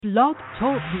Blog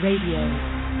Talk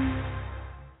Radio.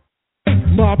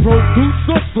 My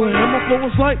producer slam, my flow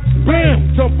is like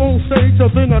bam. Jump on stage,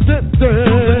 up in a dip dance.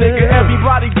 The nigga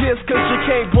everybody diss, cause you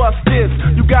can't bust this.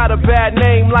 You got a bad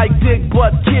name like Dick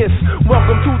Butt Kiss.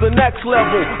 Welcome to the next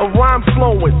level of rhyme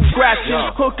flowing,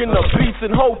 scratching, hooking up beats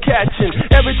and hoe catching.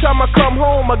 Every time I come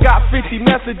home, I got 50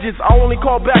 messages. I only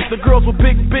call back the girls with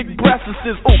big breasts.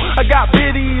 Ooh, I got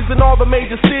biddies in all the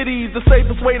major cities. The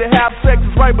safest way to have sex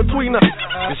is right between us.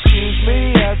 Excuse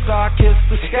me as I kiss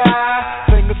the sky.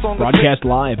 Fingers on the Broadcast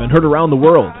live and heard around the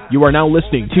world. You are now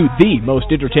listening to the most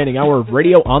entertaining hour of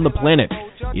radio on the planet.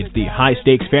 It's the High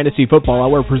Stakes Fantasy Football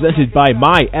Hour presented by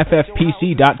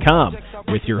MyFFPC.com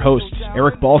with your hosts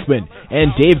Eric Balkman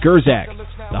and Dave Gerzak.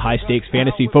 The High Stakes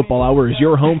Fantasy Football Hour is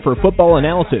your home for football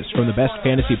analysis from the best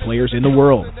fantasy players in the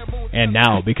world. And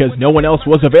now, because no one else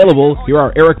was available, here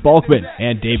are Eric Balkman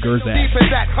and Dave Gerzak.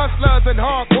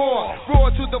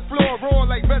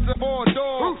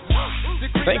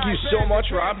 Thank you so much,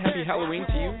 Rob. Happy Halloween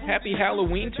to you. Happy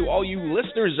Halloween to all you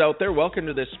listeners out there. Welcome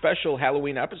to this special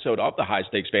Halloween episode of the High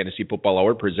Stakes Fantasy Football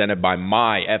Hour presented by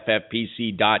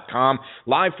MyFFPC.com,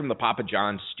 live from the Papa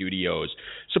John's studios.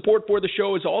 Support for the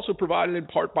show is also provided in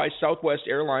part by Southwest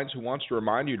Airlines, who wants to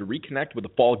remind you to reconnect with the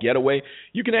fall getaway.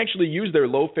 You can actually use their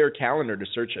low-fare calendar to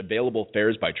search available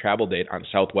fares by travel date on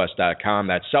Southwest.com.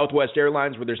 That's Southwest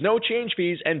Airlines, where there's no change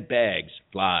fees and bags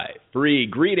fly free.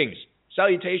 Greetings.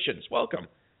 Salutations. Welcome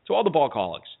to all the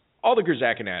Balkaholics, all the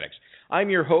Gerzakin addicts. I'm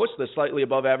your host, the slightly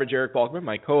above average Eric Balkman.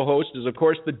 My co-host is, of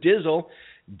course, the Dizzle,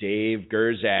 Dave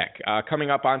Gerzak. Coming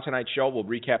up on tonight's show, we'll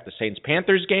recap the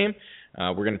Saints-Panthers game.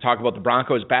 We're going to talk about the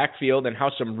Broncos' backfield and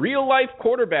how some real-life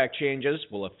quarterback changes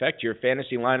will affect your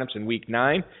fantasy lineups in Week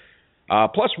 9.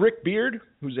 Plus, Rick Beard,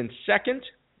 who's in second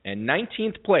and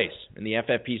 19th place in the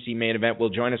FFPC main event, will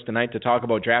join us tonight to talk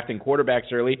about drafting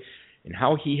quarterbacks early and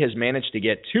how he has managed to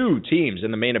get two teams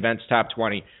in the main event's top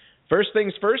 20. First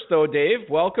things first, though, Dave,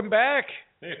 welcome back.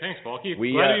 Hey, thanks, Balky.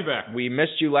 Glad to be back. We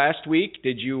missed you last week.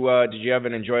 Did you have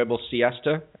an enjoyable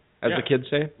siesta, as the kids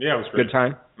say? Yeah, it was great. Good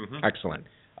time? Mm-hmm. Excellent.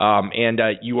 And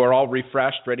you are all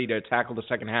refreshed, ready to tackle the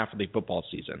second half of the football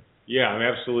season. Yeah, I'm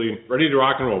absolutely ready to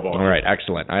rock and roll, Balky. All right,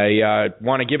 excellent. I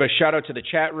want to give a shout-out to the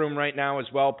chat room right now as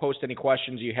well. Post any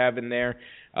questions you have in there.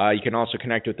 You can also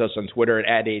connect with us on Twitter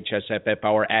at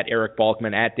HSFFhour, at Eric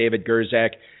Balkman, at David Gerzak,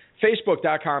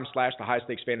 Facebook.com/The High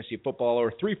Stakes Fantasy Football,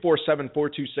 or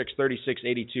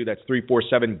 347-426-3682. That's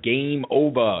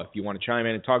 347-GAME-OVA if you want to chime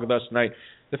in and talk with us tonight.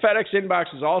 The FedEx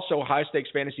inbox is also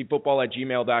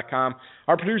highstakesfantasyfootball@gmail.com.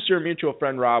 Our producer and mutual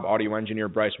friend Rob, audio engineer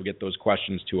Bryce, will get those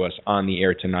questions to us on the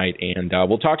air tonight, and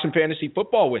we'll talk some fantasy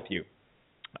football with you.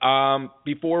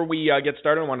 Before we get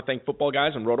started, I want to thank Football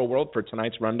Guys and Roto World for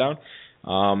tonight's rundown.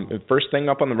 First thing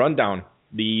up on the rundown,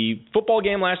 the football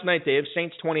game last night, Dave,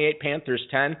 Saints 28, Panthers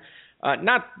 10.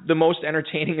 Not the most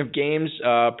entertaining of games,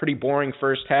 pretty boring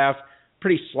first half,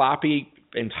 pretty sloppy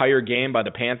entire game by the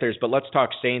Panthers, but let's talk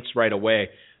Saints right away.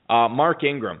 Mark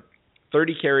Ingram,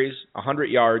 30 carries, 100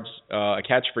 yards, a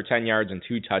catch for 10 yards, and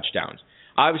 2 touchdowns.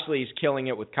 Obviously, he's killing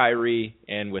it with Kyrie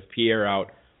and with Pierre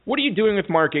out. What are you doing with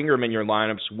Mark Ingram in your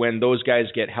lineups when those guys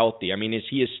get healthy? I mean, is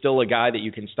he still a guy that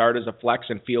you can start as a flex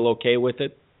and feel okay with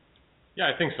it? Yeah,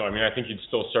 I think so. I mean, I think you'd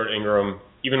still start Ingram,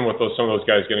 even with some of those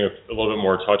guys getting a little bit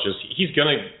more touches. He's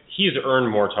earned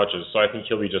more touches, so I think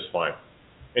he'll be just fine.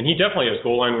 And he definitely has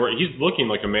goal line work. He's looking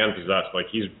like a man possessed. Like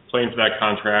he's playing for that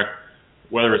contract,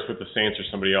 whether it's with the Saints or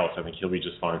somebody else. I think he'll be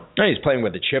just fine. No, he's playing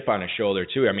with a chip on his shoulder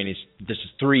too. I mean, this is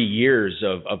 3 years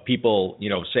of people,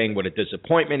 saying what a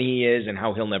disappointment he is and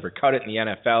how he'll never cut it in the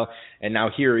NFL, and now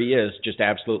here he is, just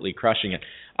absolutely crushing it.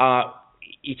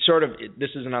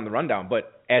 This isn't on the rundown,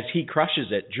 but as he crushes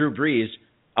it, Drew Brees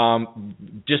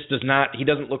he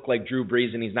doesn't look like Drew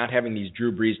Brees, and he's not having these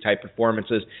Drew Brees type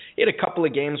performances. He had a couple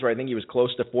of games where I think he was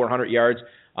close to 400 yards.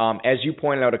 As you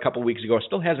pointed out a couple of weeks ago,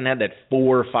 still hasn't had that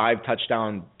 4 or 5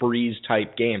 touchdown Brees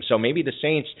type game. So maybe the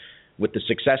Saints, with the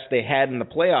success they had in the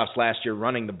playoffs last year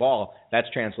running the ball, that's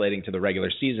translating to the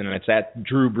regular season, and it's at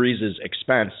Drew Brees'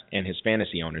 expense and his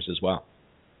fantasy owners as well.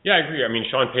 Yeah, I agree. I mean,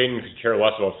 Sean Payton could care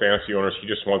less about fantasy owners. He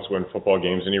just wants to win football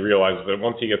games, and he realizes that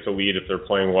once he gets a lead, if they're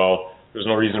playing well, there's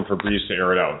no reason for Brees to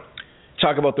air it out.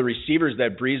 Talk about the receivers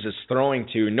that Brees is throwing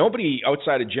to. Nobody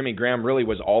outside of Jimmy Graham really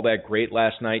was all that great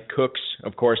last night. Cooks,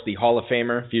 of course, the Hall of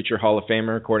Famer, future Hall of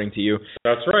Famer, according to you.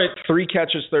 That's right. 3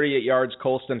 catches, 38 yards.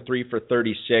 Colston, 3 for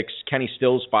 36. Kenny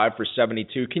Stills, 5 for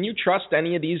 72. Can you trust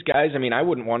any of these guys? I mean, I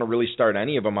wouldn't want to really start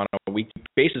any of them on a weekly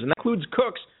basis, and that includes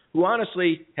Cooks, who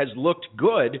honestly has looked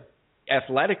good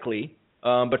athletically,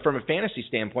 but from a fantasy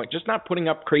standpoint, just not putting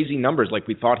up crazy numbers like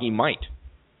we thought he might.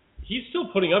 he's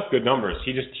still putting up good numbers.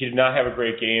 He did not have a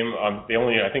great game. They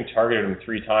only, I think, targeted him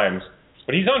 3 times.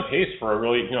 But he's on pace for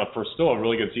for still a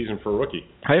really good season for a rookie.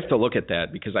 I have to look at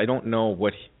that because I don't know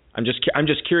what I'm just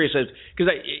curious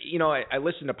because I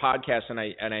listen to podcasts and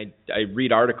I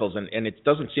read articles and it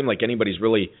doesn't seem like anybody's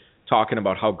really talking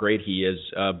about how great he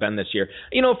has been this year.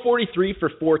 43 for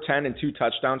 410 and 2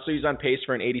 touchdowns, so he's on pace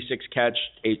for an 86 catch,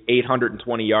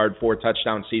 820 yard, 4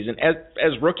 touchdown season. As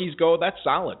rookies go, that's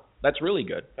solid. That's really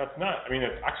good. That's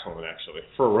excellent, actually.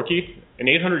 For a rookie, an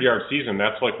 800-yard season,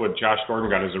 that's like what Josh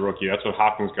Gordon got as a rookie. That's what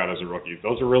Hopkins got as a rookie.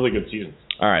 Those are really good seasons.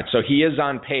 All right, so he is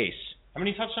on pace. How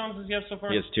many touchdowns does he have so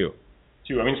far? He has 2.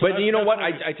 2. I mean, but you know what?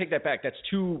 I take that back. That's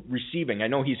 2 receiving. I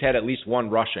know he's had at least 1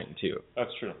 rushing, too.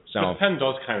 That's true. So the pen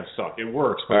does kind of suck. It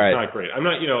works, but it's not great. I'm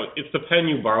not, it's the pen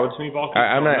you borrowed to me, Balky, so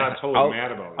I'm not totally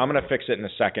mad about it. I'm going to fix it in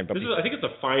a second. But I think it's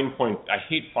a fine point. I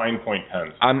hate fine point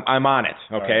pens. I'm on it,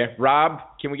 okay? Right. Rob,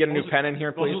 can we get a new pen in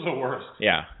here, please? Those are the worst.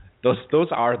 Yeah. Those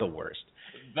are the worst.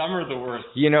 Them are the worst.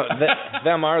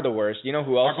 Them are the worst. You know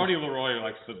who else? Our buddy Leroy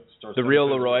likes to start. The real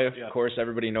Leroy, of course,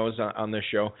 everybody knows on this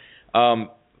show.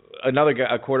 Another guy,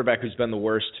 a quarterback who's been the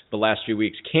worst the last few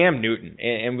weeks, Cam Newton,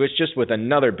 and was just with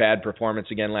another bad performance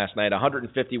again last night.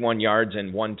 151 yards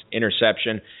and 1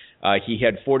 interception. He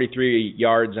had 43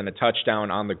 yards and a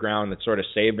touchdown on the ground that sort of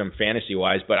saved him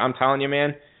fantasy-wise. But I'm telling you,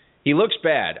 man, he looks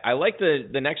bad. I like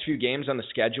the next few games on the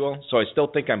schedule, so I still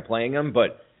think I'm playing him,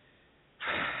 but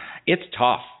it's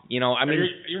tough. You're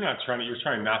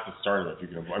trying not to start him if you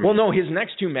can. Well, no, his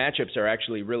next 2 matchups are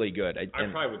actually really good. I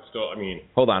probably would still.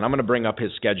 Hold on, I'm going to bring up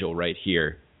his schedule right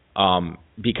here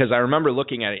because I remember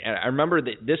looking at it. And I remember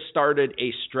that this started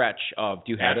a stretch of.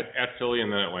 Do you have it? At Philly and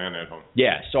then Atlanta at home.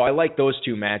 Yeah, so I like those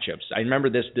 2 matchups. I remember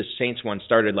this Saints one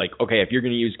started like, okay, if you're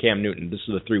going to use Cam Newton, this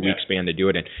is the 3-week span to do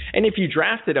it in. And if you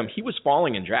drafted him, he was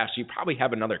falling in drafts. So you probably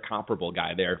have another comparable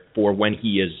guy there for when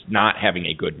he is not having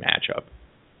a good matchup.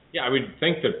 Yeah, I would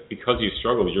think that because you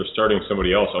struggled, you're starting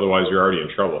somebody else. Otherwise, you're already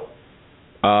in trouble.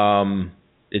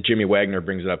 Jimmy Wagner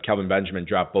brings it up. Kelvin Benjamin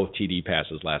dropped both TD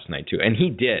passes last night, too. And he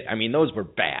did. Those were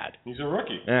bad. He's a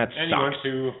rookie. That and sucks. He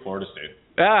went to Florida State.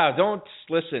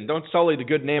 Don't sully the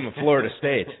good name of Florida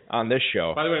State on this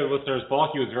show. By the way, listeners,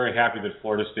 Balky was very happy that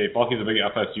Florida State, Balky's a big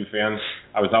FSU fan.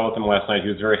 I was out with him last night. He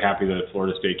was very happy that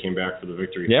Florida State came back for the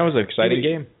victory. Yeah, it was an exciting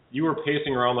game. You were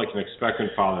pacing around like an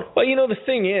expectant father. Well, the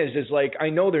thing is like I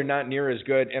know they're not near as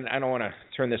good, and I don't want to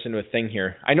turn this into a thing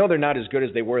here. I know they're not as good as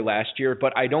they were last year,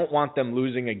 but I don't want them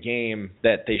losing a game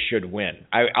that they should win.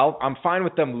 I'm fine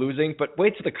with them losing, but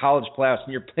wait till the college playoffs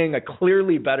and you're playing a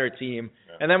clearly better team,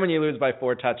 and then when you lose by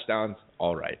 4 touchdowns,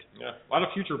 all right. Yeah, a lot of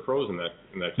future pros in that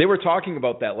game. They were talking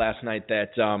about that last night.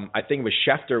 That I think it was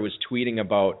Schefter was tweeting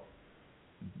about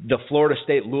the Florida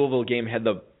State-Louisville game had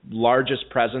the largest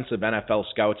presence of NFL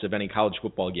scouts of any college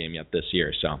football game yet this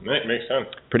year. So that makes sense.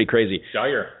 Pretty crazy.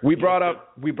 Dire. We brought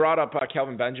up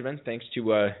Kelvin Benjamin thanks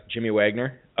to Jimmy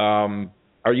Wagner.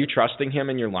 Are you trusting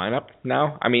him in your lineup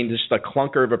now? Just a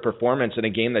clunker of a performance in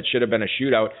a game that should have been a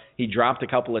shootout. He dropped a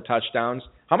couple of touchdowns.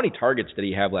 How many targets did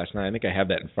he have last night? I think I have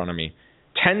that in front of me.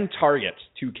 10 targets,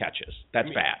 2 catches. That's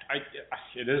bad.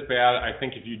 It is bad. I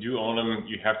think if you do own him,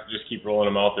 you have to just keep rolling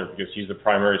him out there because he's the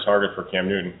primary target for Cam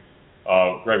Newton.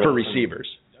 Greg for Olsen, receivers.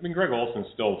 Greg Olsen's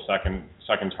still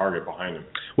second target behind him.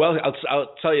 Well,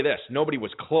 I'll tell you this. Nobody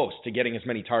was close to getting as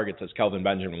many targets as Kelvin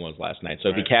Benjamin was last night. So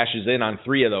if he cashes in on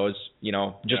 3 of those,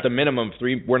 just a minimum of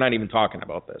 3, we're not even talking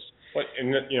about this. But,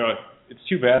 it's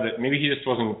too bad that maybe he just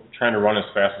wasn't trying to run as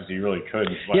fast as he really could.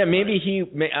 Yeah, maybe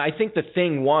I think the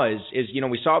thing is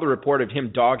we saw the report of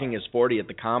him dogging his 40 at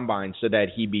the Combine so that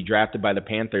he'd be drafted by the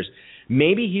Panthers.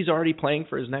 Maybe he's already playing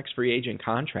for his next free agent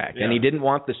contract, and he didn't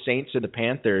want the Saints or the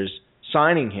Panthers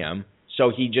signing him,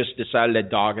 so he just decided to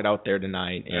dog it out there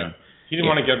tonight. Yeah. And, he didn't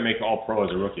want to make All-Pro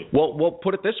as a rookie. Well, we'll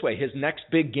put it this way. His next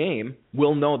big game,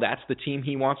 we'll know that's the team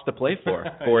he wants to play for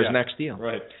his next deal.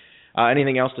 Right.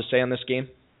 Anything else to say on this game?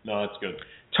 No, that's good.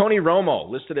 Tony Romo,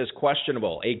 listed as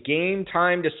questionable. A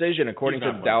game-time decision, according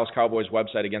to the Dallas Cowboys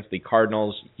website, against the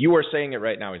Cardinals. You are saying it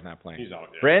right now he's not playing. He's out,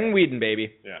 Brandon Weeden,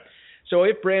 baby. Yeah. So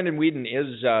if Brandon Weeden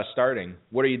is starting,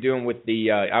 what are you doing with the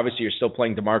obviously you're still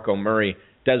playing DeMarco Murray.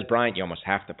 Des Bryant, you almost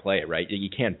have to play it, right? You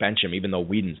can't bench him, even though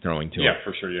Whedon's throwing to him. Yeah,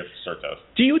 for sure, you have to start those.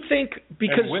 Do you think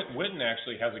because Witten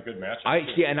actually has a good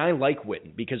matchup? And I like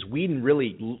Witten because Whedon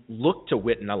really looked to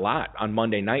Witten a lot on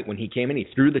Monday night when he came in. He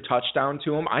threw the touchdown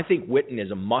to him. I think Witten is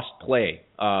a must-play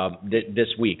this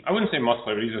week. I wouldn't say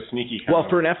must-play, but he's a sneaky.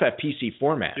 For an FFPC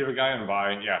format. You have a guy on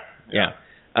bye,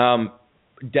 yeah.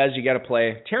 Des, you got to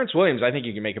play. Terrence Williams, I think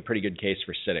you can make a pretty good case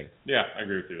for sitting. Yeah, I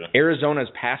agree with you there. Arizona's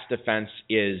pass defense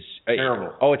is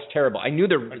terrible. It's terrible. I knew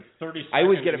I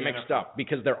always get it mixed NFL. up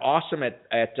because they're awesome at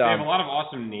they have a lot of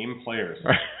awesome name players,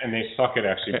 and they suck at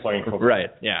actually playing football. Right,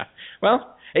 yeah.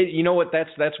 Well, you know what?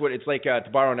 That's what it's like, to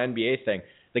borrow an NBA thing.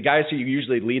 The guys who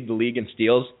usually lead the league in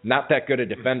steals, not that good at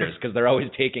defenders because they're always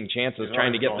taking chances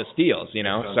trying to get the steals, you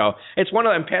know. So it's one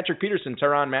of them. Patrick Peterson,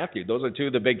 Tyrann Mathieu. Those are two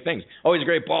of the big things. Oh, he's a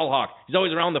great ball hawk. He's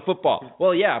always around the football.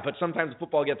 Well, yeah, but sometimes the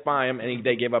football gets by him and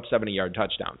they give up 70-yard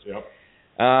touchdowns. Yep.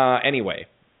 Anyway,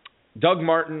 Doug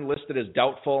Martin listed as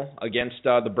doubtful against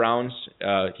the Browns.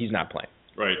 He's not playing.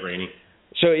 Right, Rainey.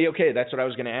 So, okay, that's what I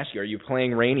was going to ask you. Are you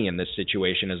playing Rainey in this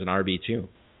situation as an RB2?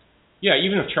 Yeah,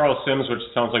 even if Charles Sims, which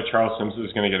sounds like Charles Sims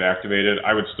is going to get activated,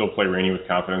 I would still play Rainey with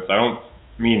confidence.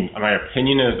 My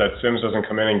opinion is that Sims doesn't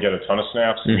come in and get a ton of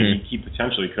snaps. I mean, he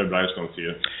potentially could, but I just don't see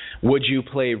it. Would you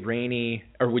play Rainey,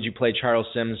 or would you play Charles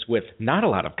Sims with not a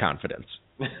lot of confidence?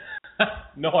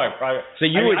 No, I probably. So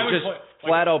you would just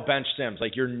flat out bench Sims,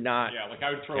 like you're not. Yeah, like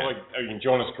I would throw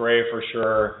Jonas Gray for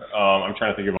sure. I'm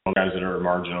trying to think of all guys that are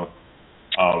marginal.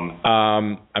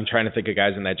 I'm trying to think of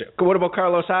guys in that. What about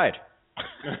Carlos Hyde?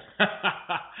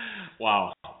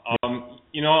 Wow.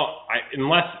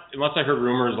 Unless I heard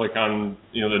rumors like on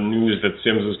the news that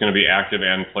Sims was going to be active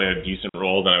and play a decent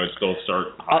role, then I would still start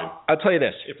Hyde. I'll tell you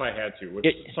this. If I had to, which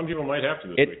some people might have to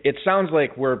this week. It sounds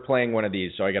like we're playing one of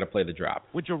these, so I got to play the drop.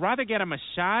 Would you rather get a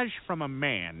massage from a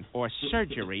man or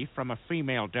surgery from a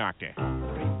female doctor?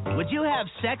 Would you have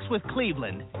sex with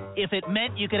Cleveland if it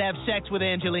meant you could have sex with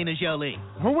Angelina Jolie?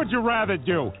 Who would you rather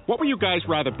do? What would you guys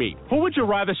rather be? Who would you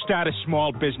rather start a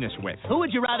small business with? Who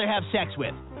would you rather have sex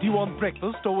with? Do you want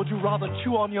breakfast, or would you rather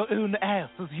chew on your own ass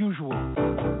as usual?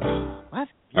 What?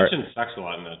 You mentioned sex a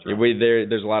lot in that.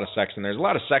 There's a lot of sex, and there's a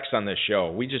lot of sex on this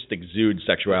show. We just exude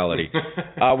sexuality.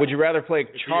 Would you rather play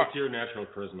It's your natural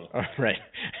charisma. Right.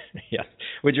 Yeah.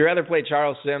 Would you rather play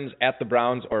Charles Sims at the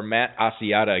Browns or Matt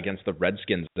Asiata against the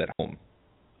Redskins at home?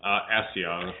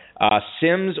 Asiata.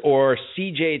 Sims or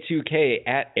CJ2K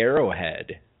at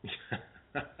Arrowhead?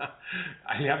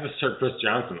 I have to start Chris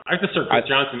Johnson. I have to start Chris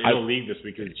Johnson in the league this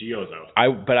week because Gio's out. I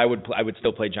would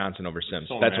still play Johnson over Sims.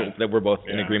 We're both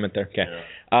in agreement there. Okay.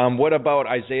 Yeah. What about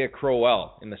Isaiah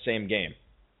Crowell in the same game?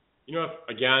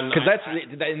 Again, because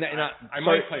I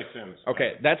might play Sims.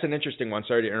 Okay, that's an interesting one.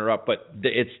 Sorry to interrupt, but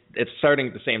it's starting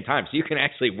at the same time, so you can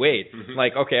actually wait.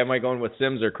 Like, okay, am I going with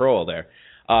Sims or Crowell there?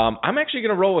 I'm actually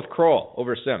going to roll with Crowell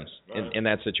over Sims in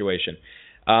that situation.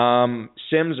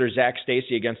 Sims or Zach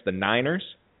Stacy against the Niners?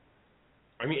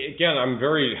 I mean, again, I'm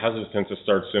very hesitant to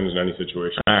start Sims in any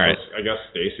situation. All right. I guess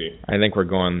Stacy. I think we're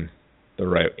going the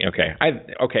right.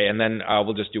 Okay. And then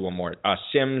we'll just do one more.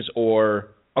 Sims or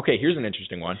here's an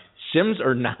interesting one. Sims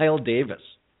or Nile Davis?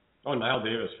 Oh, Nile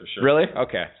Davis for sure. Really?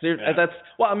 Okay. So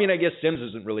I guess Sims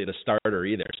isn't really the starter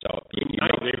either. So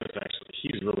Nile Davis actually,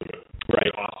 he's really good. Right.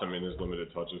 Really awesome in his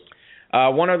limited touches.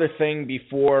 One other thing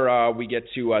before we get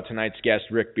to tonight's guest,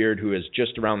 Rick Beard, who is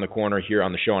just around the corner here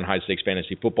on the show on High Stakes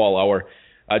Fantasy Football Hour.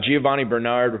 Giovanni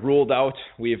Bernard ruled out.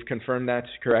 We have confirmed that,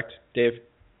 correct, Dave?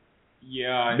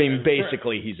 Yeah.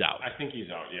 Basically, he's out. I think he's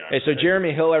out, yeah. Okay, so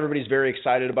Jeremy Hill, everybody's very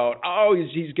excited about. Oh,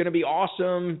 he's going to be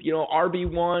awesome.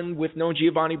 RB1 with no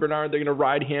Giovanni Bernard. They're going to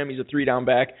ride him. He's a 3-down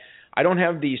back. I don't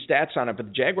have the stats on it, but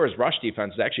the Jaguars' rush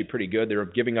defense is actually pretty good. They're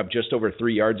giving up just over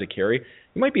 3 yards a carry.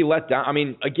 You might be let down. I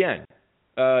mean, again,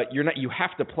 you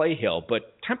have to play Hill,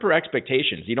 but temper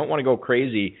expectations. You don't want to go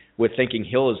crazy with thinking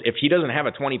Hill is, if he doesn't have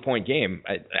a 20-point game,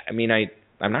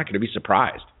 I'm not going to be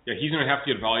surprised. Yeah, he's going to have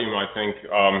to get volume, I think.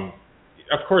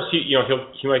 Of course, he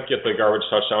might get the garbage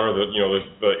touchdown or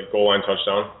the goal line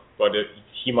touchdown, but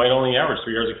he might only average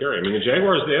 3 yards a carry. I mean, the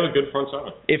Jaguars, they have a good front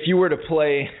seven. If you were to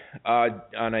play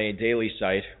on a daily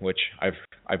site, which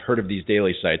I've heard of these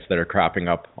daily sites that are cropping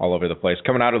up all over the place,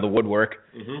 coming out of the woodwork.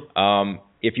 Mm-hmm.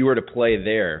 If you were to play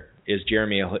there, is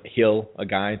Jeremy Hill a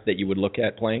guy that you would look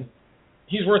at playing?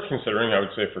 He's worth considering, I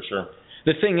would say, for sure.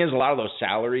 The thing is, a lot of those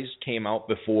salaries came out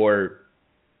before,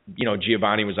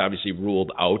 Giovanni was obviously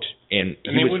ruled out, and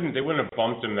they wouldn't have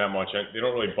bumped him that much. They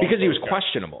don't really bump because he was guys.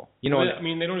 Questionable. They don't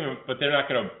even. But they're not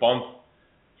going to bump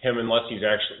him unless he's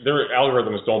actually. Their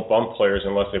algorithms don't bump players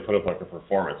unless they put up like a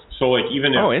performance. So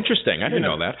even if, interesting. I didn't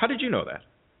know that. How did you know that?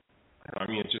 I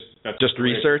mean, it's that's just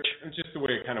research. It's just the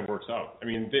way it kind of works out. I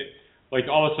mean,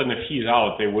 all of a sudden, if he's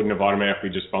out, they wouldn't have automatically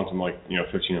just bumped him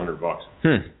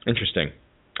 $1,500. Interesting.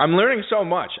 I'm learning so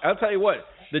much. I'll tell you what.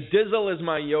 The Dizzle is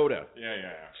my Yoda.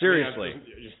 Yeah. Seriously.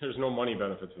 There's no money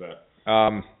benefit to that.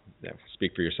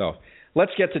 Speak for yourself.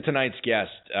 Let's get to tonight's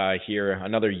guest here,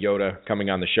 another Yoda coming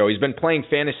on the show. He's been playing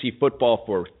fantasy football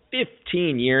for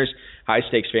 15 years,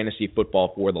 high-stakes fantasy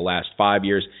football for the last 5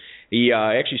 years. He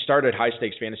actually started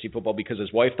high-stakes fantasy football because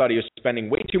his wife thought he was spending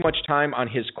way too much time on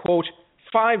his, quote,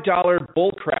 $5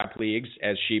 bullcrap leagues,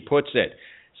 as she puts it.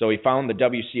 So he found the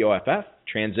WCOFF,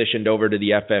 transitioned over to the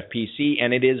FFPC,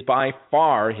 and it is by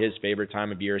far his favorite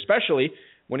time of year, especially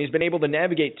when he's been able to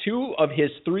navigate 2 of his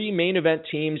 3 main event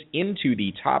teams into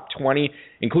the top 20,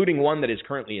 including one that is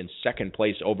currently in second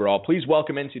place overall. Please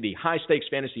welcome into the High Stakes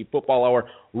Fantasy Football Hour,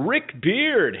 Rick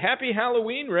Beard. Happy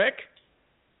Halloween, Rick.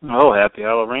 Oh, happy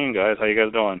Halloween, guys. How you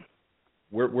guys doing?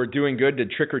 We're doing good.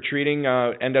 Did trick-or-treating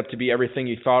end up to be everything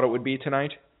you thought it would be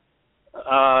tonight?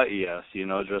 Yes.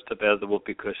 Dressed up as the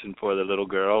whoopee cushion for the little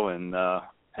girl and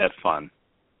had fun.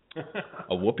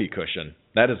 A whoopee cushion.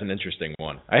 That is an interesting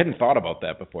one. I hadn't thought about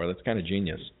that before. That's kind of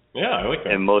genius. Yeah, I like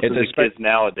that. And most of the kids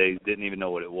nowadays didn't even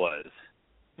know what it was.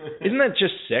 Isn't that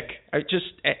just sick?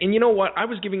 And you know what? I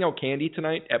was giving out candy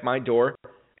tonight at my door,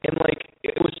 and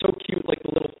it was so cute. Like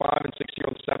the little 5- and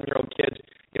 6-year-old, 7-year-old kids,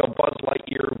 Buzz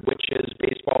Lightyear, witches,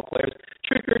 baseball players,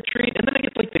 trick or treat. And then I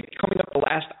get coming up the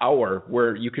last hour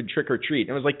where you could trick or treat.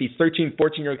 And it was these 13,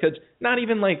 14-year-old kids, not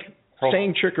even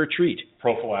saying trick or treat.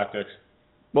 Prophylactics.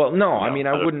 Well, no, I mean,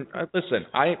 I wouldn't. Listen,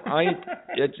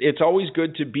 it's always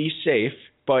good to be safe,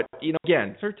 but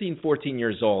again, 13, 14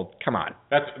 years old. Come on.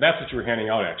 That's what you were handing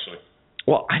out, actually.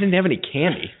 Well, I didn't have any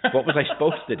candy. What was I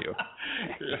supposed to do?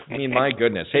 I mean, my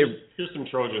goodness. Hey, here's some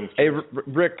Trojans. Hey,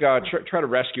 Rick, try to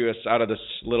rescue us out of this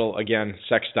little, again,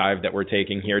 sex dive that we're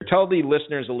taking here. Tell the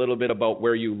listeners a little bit about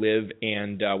where you live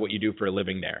and what you do for a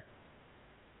living there.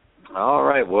 All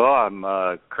right. Well,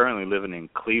 I'm currently living in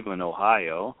Cleveland,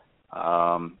 Ohio.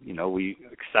 We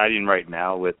exciting right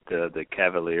now with the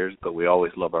Cavaliers, but we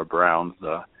always love our Browns.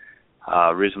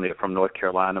 Originally from North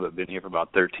Carolina, but been here for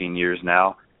about 13 years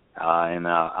now. And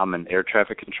I'm an air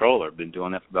traffic controller. Been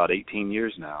doing that for about 18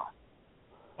 years now.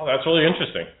 Oh, that's really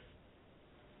interesting.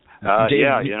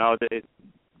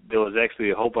 There was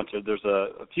actually a whole bunch of, there's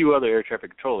a few other air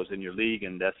traffic controllers in your league,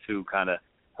 and that's who kind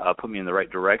of put me in the right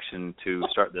direction to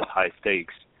start this high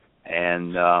stakes.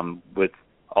 And with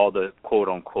all the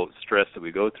quote-unquote stress that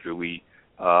we go through, we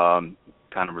kind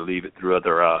of relieve it through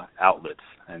other outlets,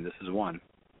 and this is one.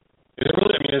 Is it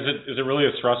really? I mean, is it really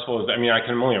as stressful as? I mean, I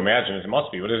can only imagine it must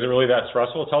be. But is it really that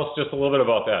stressful? Tell us just a little bit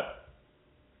about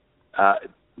that.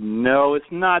 No,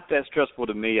 it's not that stressful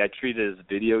to me. I treat it as a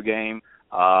video game.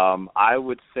 I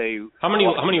would say. How many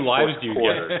lives do you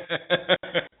get?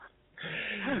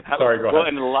 Sorry, go ahead. Well,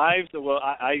 in the lives,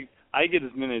 I get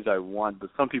as many as I want, but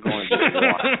some people only get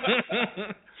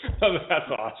one. That's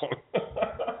awesome.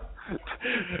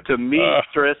 To me,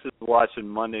 stress is watching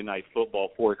Monday Night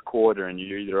Football fourth quarter, and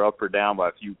you're either up or down by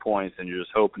a few points, and you're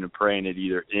just hoping and praying it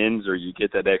either ends or you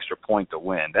get that extra point to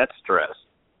win. That's stress.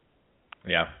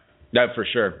 Yeah, that for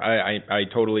sure. I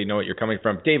totally know what you're coming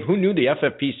from. Dave, who knew the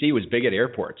FFPC was big at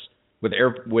airports with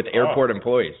airport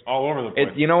employees? All over the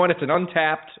place. You know what? It's an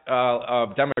untapped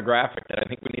demographic that I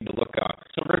think we need to look at.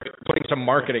 So we're putting some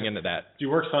marketing into that. Do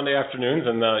you work Sunday afternoons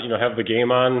and have the game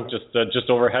on just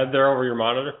overhead there over your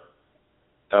monitor?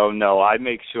 Oh, no, I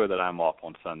make sure that I'm off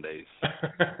on Sundays.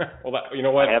 Well, you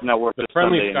know what? I have not worked the a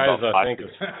friendly Sunday skies, in about 5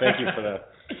 years. Thank you for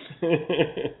that.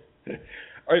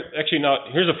 All right, actually, now,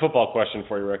 here's a football question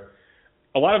for you, Rick.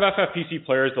 A lot of FFPC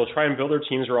players, they'll try and build their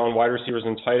teams around wide receivers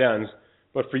and tight ends,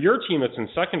 but for your team that's in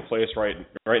second place right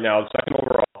now, second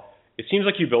overall, it seems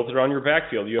like you built it around your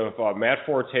backfield. You have Matt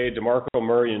Forte, DeMarco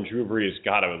Murray, and Drew Brees.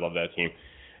 God, I would love that team.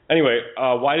 Anyway,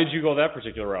 why did you go that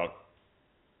particular route?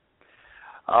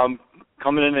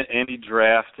 Coming into any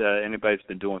draft, anybody that's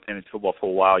been doing fantasy football for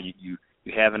a while, you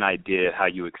have an idea how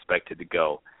you expect it to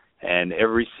go. And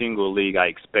every single league, I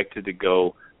expected to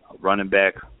go running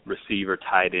back, receiver,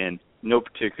 tight end, no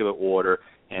particular order.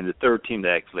 And the third team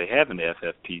that actually have an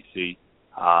FFPC,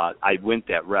 I went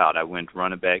that route. I went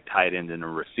running back, tight end, and a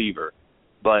receiver.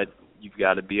 But you've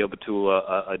got to be able to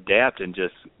adapt and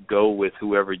just go with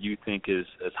whoever you think is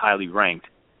highly ranked.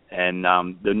 And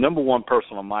the number one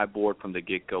person on my board from the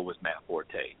get-go was Matt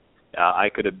Forte. I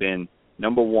could have been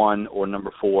number 1 or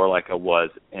number 4 like I was,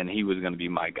 and he was going to be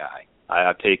my guy.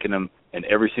 I've taken him in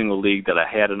every single league that I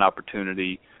had an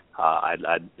opportunity. I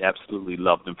absolutely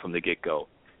loved him from the get-go.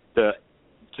 To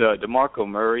DeMarco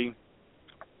Murray,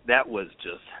 that was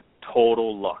just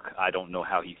total luck. I don't know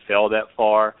how he fell that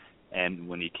far, and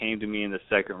when he came to me in the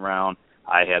second round,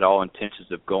 I had all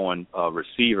intentions of going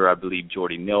receiver. I believe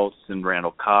Jordy Nelson,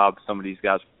 Randall Cobb, some of these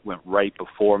guys went right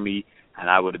before me, and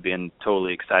I would have been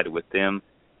totally excited with them.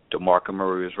 DeMarco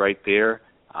Murray was right there,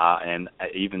 and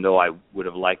even though I would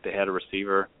have liked to have a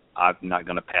receiver, I'm not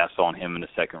going to pass on him in the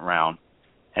second round.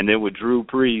 And then with Drew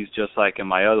Brees, just like in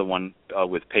my other one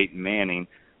with Peyton Manning,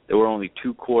 there were only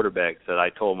 2 quarterbacks that I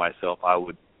told myself I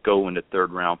would go in the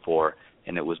third round for,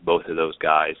 and it was both of those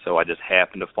guys. So I just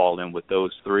happened to fall in with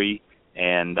those 3,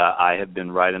 and I have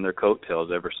been riding their coattails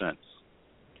ever since.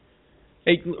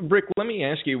 Hey, Rick, let me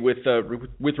ask you,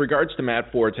 with regards to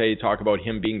Matt Forte, you talk about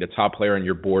him being the top player on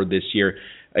your board this year.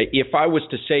 If I was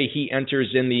to say he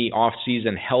enters in the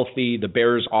offseason healthy, the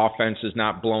Bears' offense is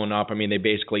not blown up. I mean, they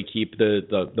basically keep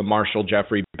the Marshall,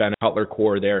 Jeffrey, Ben Cutler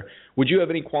core there. Would you have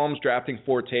any qualms drafting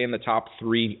Forte in the top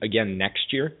 3 again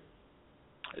next year?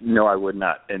 No, I would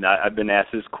not. And I've been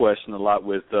asked this question a lot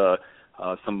with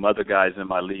some other guys in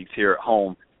my leagues here at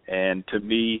home. And to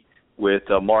me, with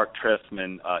Mark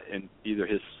Trestman in either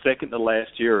his second to last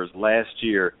year or his last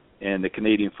year in the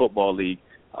Canadian Football League,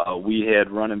 we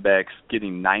had running backs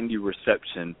getting 90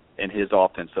 reception in his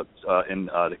offense in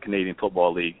the Canadian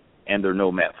Football League, and there are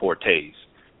no Matt Fortes.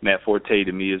 Matt Forte,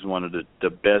 to me, is one of the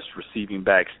best receiving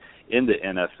backs in the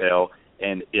NFL,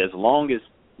 and as long as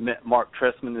Mark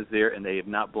Trestman is there and they have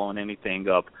not blown anything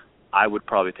up, I would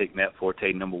probably take Matt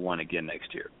Forte number 1 again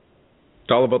next year.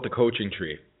 It's all about the coaching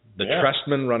tree. The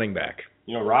Trestman running back.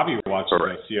 You know, Robbie watches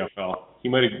CFL. He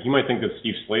might think that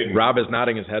Steve Slayton. Rob is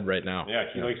nodding his head right now. Yeah,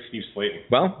 he likes Steve Slayton.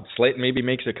 Well, Slayton maybe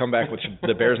makes a comeback with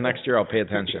the Bears next year. I'll pay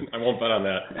attention. I won't bet on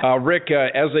that. Rick,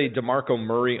 as a DeMarco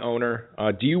Murray owner,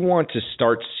 do you want to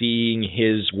start seeing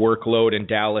his workload in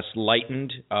Dallas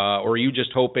lightened, or are you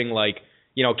just hoping,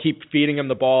 keep feeding him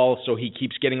the ball so he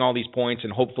keeps getting all these points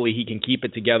and hopefully he can keep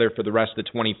it together for the rest of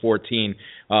 2014?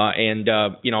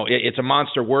 It's a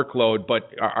monster workload, but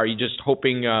are you just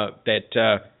hoping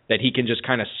that he can just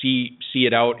kind of see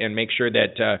it out and make sure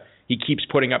that he keeps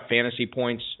putting up fantasy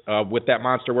points with that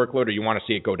monster workload, or you want to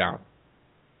see it go down?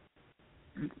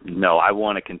 No, I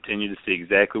want to continue to see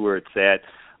exactly where it's at.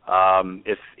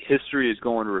 If history is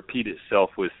going to repeat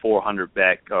itself with 400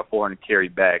 carry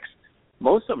backs,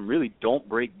 most of them really don't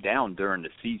break down during the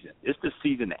season. It's the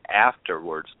season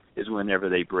afterwards is whenever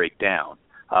they break down.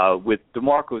 With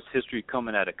DeMarco's history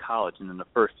coming out of college and in the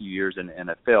first few years in the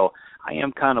NFL, I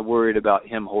am kind of worried about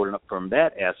him holding up from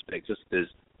that aspect, just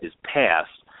his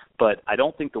past. But I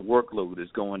don't think the workload is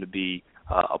going to be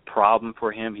a problem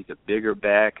for him. He's a bigger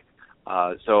back.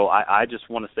 So I just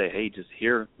want to say, hey, just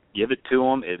give it to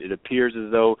him. It appears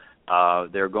as though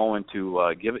they're going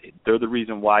to give it. They're the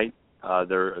reason why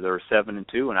they're 7-2,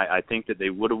 and I think that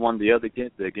they would have won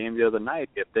the game the other night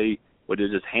if they would have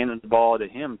just handed the ball to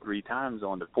him 3 times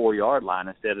on the 4-yard line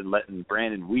instead of letting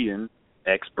Brandon Whedon,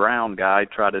 ex-Brown guy,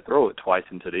 try to throw it twice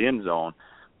into the end zone.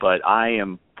 But I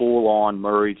am full on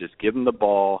Murray. Just give him the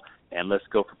ball and let's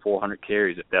go for 400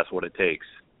 carries if that's what it takes.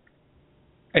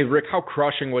 Hey, Rick, how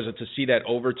crushing was it to see that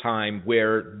overtime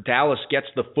where Dallas gets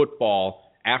the football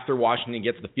after Washington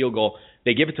gets the field goal?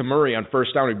 They give it to Murray on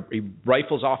first down. He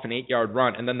rifles off an 8-yard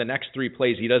run, and then the next 3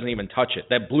 plays he doesn't even touch it.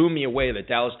 That blew me away that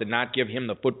Dallas did not give him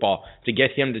the football to get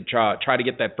him to try to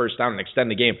get that first down and extend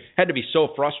the game. It had to be so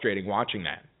frustrating watching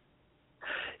that.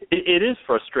 It is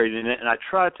frustrating, and I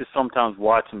try to sometimes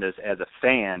watching this as a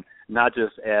fan, not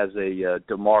just as a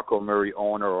DeMarco Murray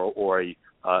owner or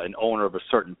an owner of a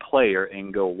certain player,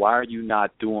 and go, why are you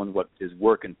not doing what is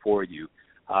working for you?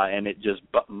 And it just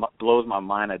blows my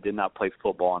mind. I did not play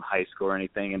football in high school or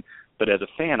anything, but as a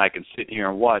fan, I can sit here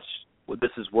and watch, well,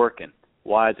 this is working.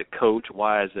 Why as a coach,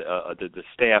 why as the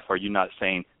staff are you not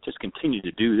saying, just continue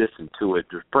to do this until it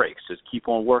breaks? Just keep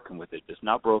on working with it. If it's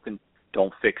not broken,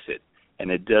 don't fix it.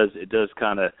 And it does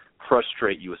kind of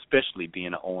frustrate you, especially being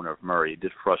an owner of Murray. It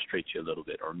did frustrate you a little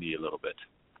bit, or me a little bit.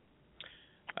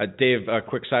 Dave, a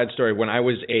quick side story. When I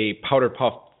was a Powder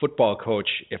Puff football coach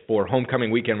for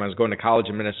homecoming weekend when I was going to college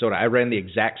in Minnesota, I ran the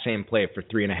exact same play for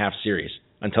 3.5 series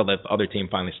until the other team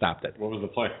finally stopped it. What was the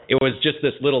play? It was just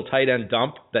this little tight end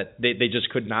dump that they just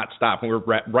could not stop. And we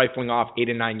were rifling off 8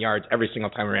 and 9 yards every single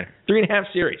time we ran.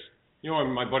 3.5 series. You know,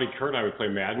 my buddy Kurt and I would play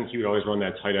Madden. He would always run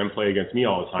that tight end play against me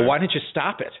all the time. Well, why didn't you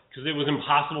stop it? Because it was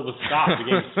impossible to stop. The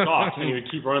game sucked, and he would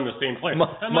keep running the same play.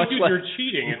 I'm like, dude, you're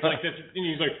cheating. It's like this. And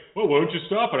he's like, well, why don't you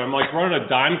stop it? I'm like running a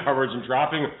dime coverage and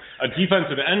dropping a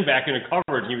defensive end back into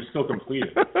coverage, and he would still complete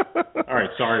it. All right,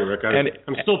 sorry, Rick.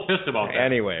 I'm still pissed about that.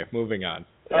 Anyway, moving on.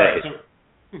 All right,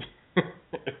 so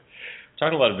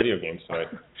talking a lot of video games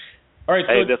tonight. All right,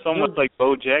 hey, that's almost like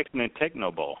Bo Jackson and Techno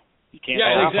Bowl. You can't.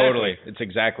 Yeah, exactly. Totally. It's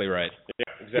exactly right.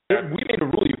 Yeah, exactly. We made a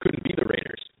rule you couldn't be the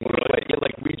Raiders.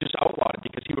 We just outlawed it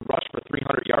because he would rush for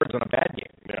 300 yards on a bad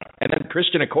game. Yeah. And then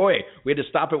Christian Okoye, we had to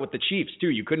stop it with the Chiefs too.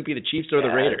 You couldn't be the Chiefs or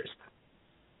the Raiders.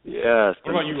 Yes.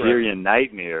 What about you, Syrian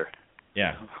nightmare.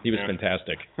 Yeah, he was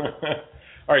fantastic.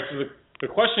 All right, so the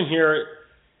question here,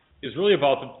 is really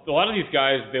about a lot of these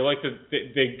guys.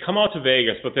 They come out to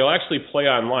Vegas, but they'll actually play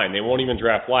online. They won't even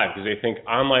draft live because they think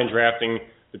online drafting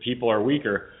the people are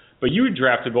weaker. But you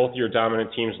drafted both of your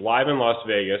dominant teams live in Las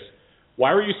Vegas.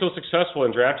 Why were you so successful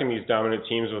in drafting these dominant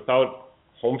teams without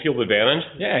home field advantage?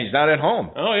 Yeah, he's not at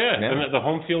home. Oh yeah. The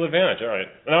home field advantage. All right.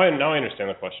 Now I understand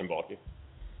the question, Balky.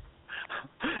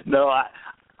 No,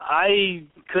 I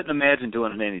couldn't imagine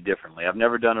doing it any differently. I've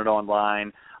never done it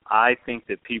online. I think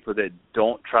that people that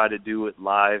don't try to do it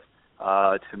live,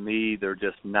 to me, they're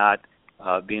just not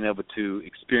being able to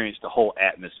experience the whole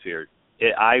atmosphere.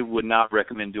 I would not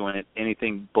recommend doing it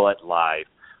anything but live.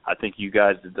 I think you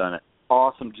guys have done an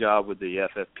awesome job with the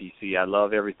FFPC. I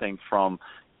love everything from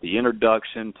the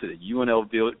introduction to the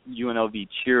UNLV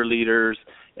cheerleaders,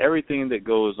 everything that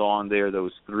goes on there,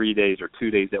 those 3 days or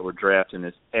 2 days that we're drafting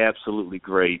is absolutely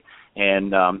great.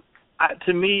 And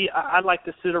to me, I like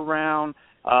to sit around.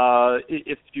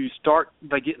 If you start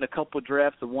by getting a couple of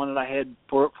drafts, the one that I had,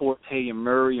 Forte and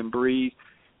Murray and Breeze,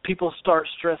 people start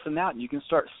stressing out, and you can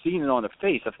start seeing it on their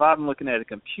face. If I'm looking at a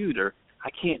computer, I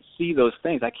can't see those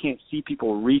things. I can't see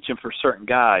people reaching for certain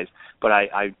guys, but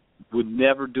I would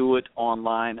never do it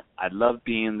online. I love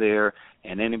being there,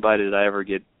 and anybody that I ever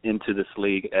get into this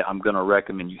league, I'm going to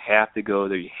recommend you have to go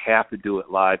there. You have to do it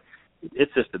live.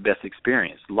 It's just the best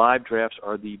experience. Live drafts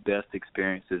are the best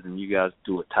experiences, and you guys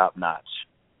do it top-notch.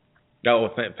 Oh,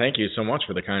 well, thank you so much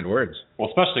for the kind words. Well,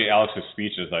 especially Alex's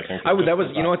speeches, I think.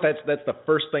 You know what? That's the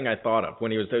first thing I thought of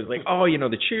when he was like, oh,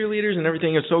 the cheerleaders and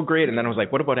everything is so great, and then I was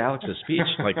like, what about Alex's speech?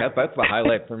 Like that's the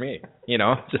highlight for me.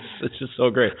 It's just so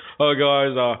great. Oh,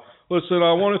 guys, listen,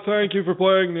 I want to thank you for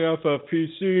playing the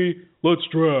FFPC. Let's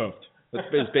draft. That's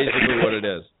basically what it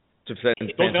is. It's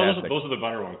fantastic. Those are the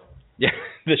better ones. Yeah,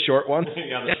 the short ones?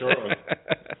 Yeah, the short ones.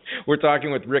 We're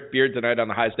talking with Rick Beard tonight on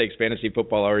the High Stakes Fantasy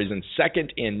Football Hour. He's in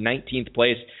second and 19th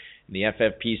place in the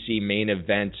FFPC main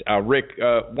event. Rick,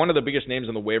 one of the biggest names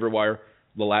on the waiver wire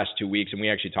the last 2 weeks, and we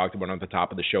actually talked about it at the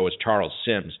top of the show, is Charles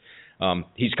Sims.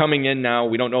 He's coming in now.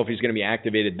 We don't know if he's going to be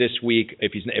activated this week.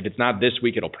 If it's not this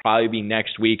week, it'll probably be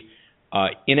next week.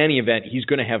 In any event, he's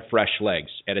going to have fresh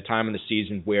legs at a time in the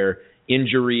season where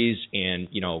injuries and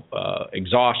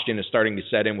exhaustion is starting to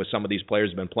set in with some of these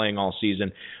players who have been playing all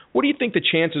season. What do you think the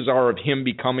chances are of him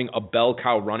becoming a bell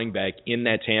cow running back in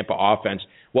that Tampa offense,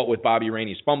 what with Bobby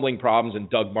Rainey's fumbling problems and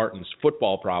Doug Martin's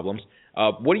football problems?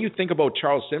 What do you think about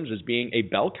Charles Sims as being a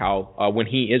bell cow when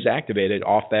he is activated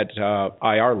off that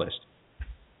IR list?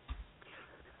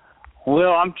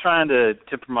 Well, I'm trying to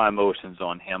temper my emotions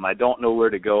on him. I don't know where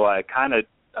to go. I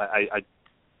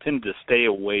tend to stay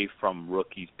away from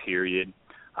rookies, period.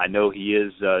 I know he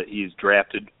is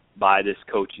drafted by this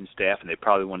coaching staff, and they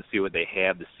probably want to see what they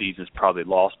have. The season's probably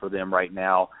lost for them right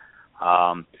now.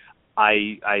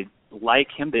 I like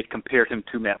him. They've compared him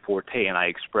to Matt Forte, and I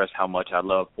expressed how much I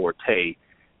love Forte.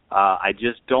 I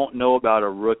just don't know about a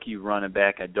rookie running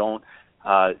back. I don't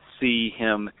see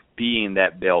him being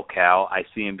that bell cow. I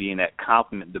see him being that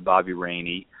compliment to Bobby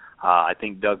Rainey. I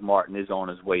think Doug Martin is on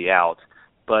his way out.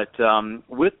 But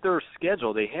with their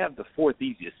schedule, they have the fourth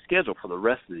easiest schedule for the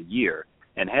rest of the year.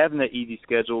 And having that easy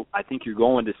schedule, I think you're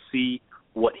going to see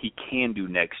what he can do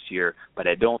next year. But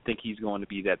I don't think he's going to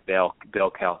be that bell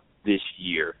cow this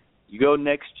year. You go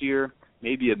next year,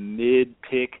 maybe a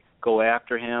mid-pick, go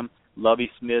after him. Lovie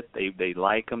Smith, they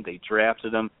like him. They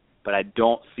drafted him. But I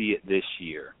don't see it this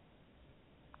year.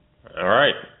 All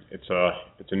right. It's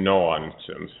a no on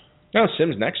Sims. No,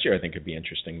 Sims next year I think could be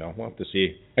interesting, though. We'll have to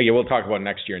see. Oh, yeah, we'll talk about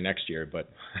next year, but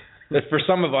for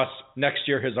some of us, next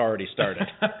year has already started.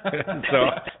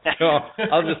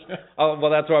 Well,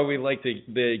 that's why we like to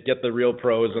get the real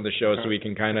pros on the show so we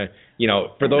can kind of,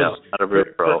 for those. No, not a real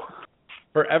pro.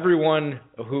 For everyone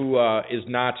who is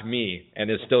not me and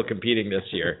is still competing this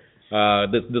year,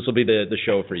 this will be the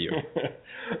show for you.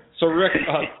 So, Rick,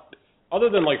 other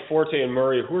than like Forte and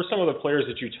Murray, who are some of the players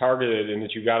that you targeted and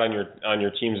that you got on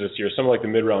your teams this year? Some of like the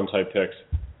mid-round type picks.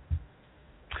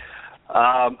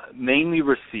 Mainly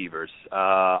receivers.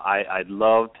 I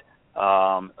loved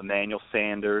Emmanuel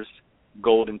Sanders,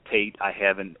 Golden Tate. I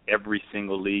have in every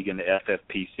single league in the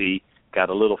FFPC. Got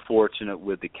a little fortunate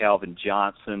with the Calvin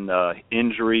Johnson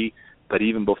injury, but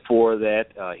even before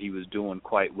that, he was doing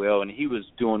quite well, and he was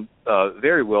doing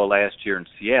very well last year in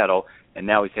Seattle. And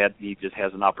now he just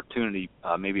has an opportunity,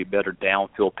 maybe a better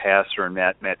downfield passer in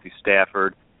Matthew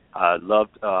Stafford.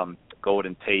 Loved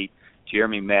Golden Tate.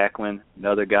 Jeremy Maclin,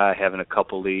 another guy having a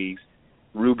couple leagues.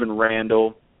 Ruben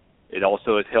Randall. It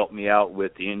also has helped me out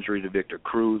with the injury to Victor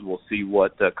Cruz. We'll see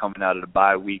what coming out of the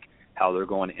bye week, how they're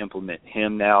going to implement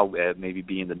him now, maybe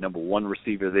being the number one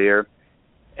receiver there.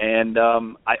 And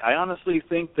I honestly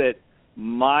think that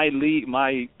my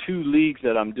two leagues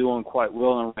that I'm doing quite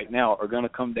well in right now are going to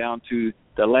come down to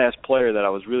the last player that I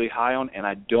was really high on, and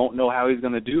I don't know how he's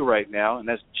going to do right now, and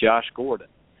that's Josh Gordon.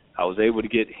 I was able to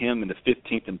get him in the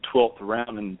 15th and 12th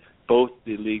round in both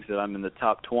the leagues that I'm in the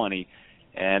top 20,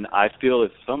 and I feel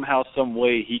if somehow, some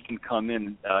way he can come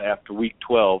in after week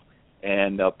 12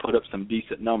 and put up some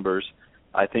decent numbers,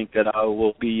 I think that I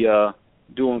will be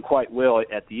doing quite well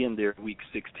at the end there in week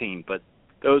 16. But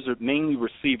those are mainly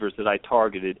receivers that I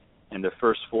targeted, and the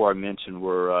first four I mentioned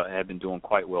have been doing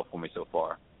quite well for me so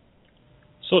far.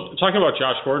 So talking about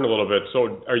Josh Gordon a little bit,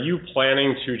 so are you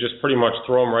planning to just pretty much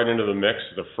throw him right into the mix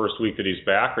the first week that he's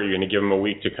back, or are you going to give him a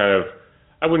week to kind of,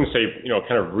 I wouldn't say,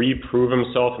 kind of reprove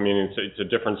himself? I mean, it's a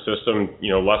different system,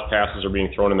 less passes are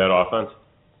being thrown in that offense?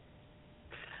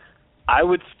 I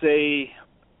would say,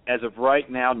 as of right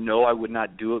now, no, I would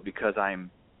not do it because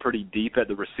I'm pretty deep at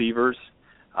the receivers.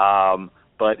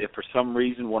 But if for some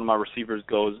reason one of my receivers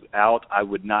goes out, I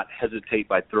would not hesitate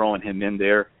by throwing him in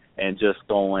there and just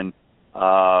going,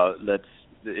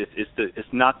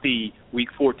 it's not the week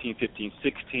 14, 15,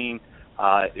 16.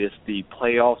 It's the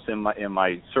playoffs in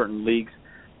my certain leagues,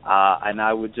 and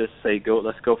I would just say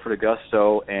let's go for the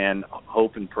gusto and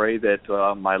hope and pray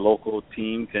that my local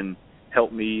team can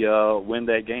help me win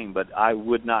that game. But I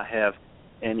would not have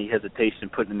any hesitation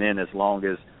putting him in as long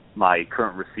as my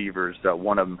current receivers,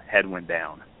 one of them had went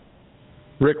down.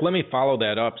 Rick, let me follow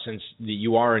that up since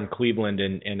you are in Cleveland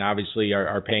and obviously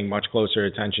are paying much closer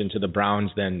attention to the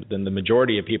Browns than the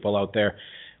majority of people out there.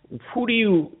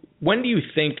 When do you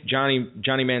think Johnny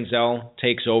Manziel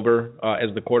takes over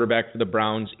as the quarterback for the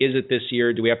Browns? Is it this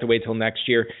year? Do we have to wait till next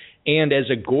year? And as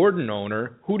a Gordon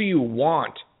owner, who do you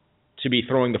want to be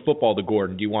throwing the football to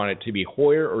Gordon? Do you want it to be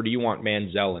Hoyer or do you want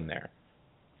Manziel in there?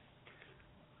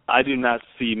 I do not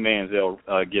see Manziel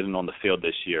getting on the field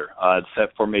this year,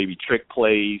 except for maybe trick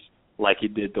plays like he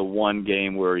did the one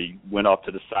game where he went off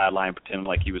to the sideline pretending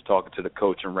like he was talking to the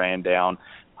coach and ran down.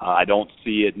 I don't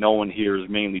see it. No one here is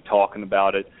mainly talking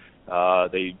about it.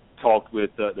 They're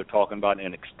talking about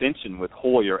an extension with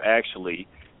Hoyer, actually,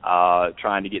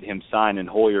 trying to get him signed, and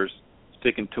Hoyer's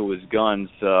sticking to his guns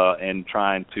and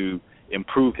trying to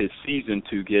improve his season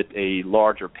to get a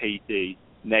larger payday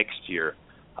next year.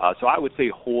 So I would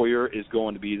say Hoyer is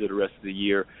going to be there the rest of the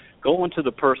year. Going to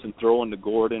the person throwing to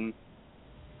Gordon,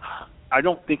 I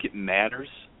don't think it matters.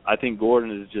 I think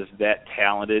Gordon is just that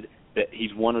talented that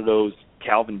he's one of those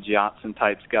Calvin Johnson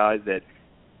types guys that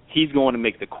he's going to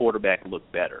make the quarterback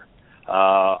look better.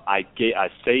 I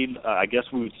guess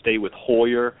we would stay with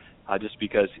Hoyer just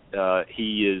because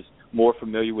he is more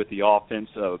familiar with the offense,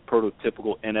 a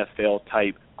prototypical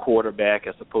NFL-type quarterback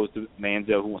as opposed to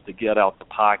Manziel, who wants to get out the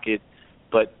pocket.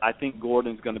 But I think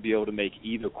Gordon's going to be able to make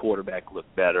either quarterback look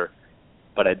better,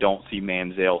 but I don't see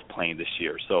Manziel playing this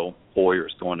year, so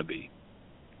Hoyer's going to be.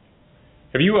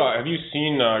 Have you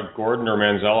seen Gordon or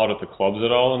Manziel out at the clubs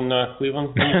at all in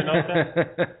Cleveland?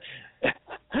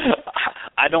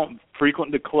 I don't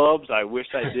frequent the clubs. I wish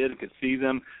I did and could see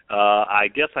them. I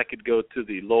guess I could go to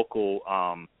the local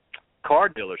car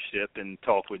dealership and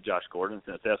talk with Josh Gordon,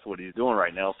 since that's what he's doing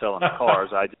right now, selling the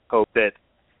cars. I just hope that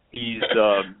he's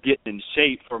getting in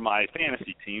shape for my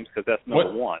fantasy teams, because that's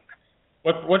number one.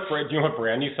 What brand? Do you know what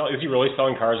brand he sells? Is he really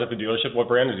selling cars at the dealership? What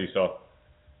brand does he sell?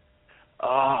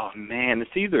 Oh man,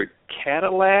 it's either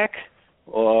Cadillac.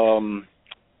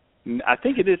 I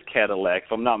think it is Cadillac,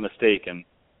 if I'm not mistaken.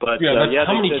 But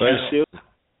how many Cadillacs?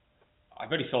 I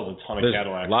bet he sells a ton of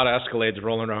Cadillacs. A lot of Escalades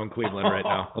rolling around Cleveland right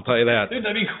now. I'll tell you that. Dude,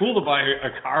 that'd be cool to buy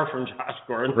a car from Josh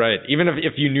Gordon. Right. Even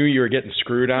if you knew you were getting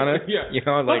screwed on it. Yeah.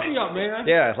 Hook me up, man.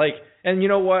 Yeah, and you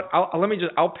know what?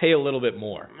 I'll pay a little bit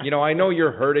more. I know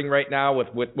you're hurting right now with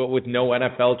no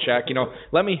NFL check.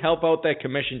 Let me help out that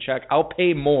commission check. I'll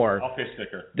pay more. I'll pay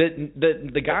sticker.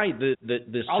 The guy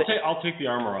I'll take the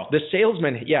armor off. The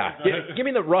salesman, yeah. Give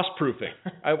me the rust proofing.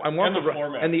 I want and the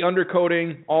floor mat. And the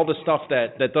undercoating, all the stuff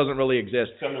that doesn't really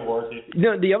exist. Send the warranty.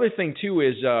 The other thing too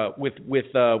is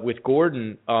with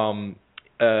Gordon.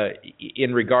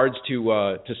 In regards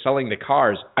to selling the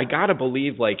cars, I gotta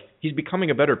believe he's becoming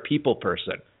a better people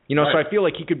person. Right. So I feel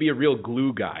like he could be a real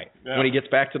glue guy when he gets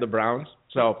back to the Browns.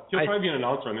 So he'll probably be an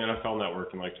announcer on the NFL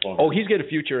Network in 12 years. Oh, he's got a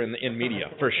future in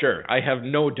media for sure. I have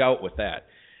no doubt with that.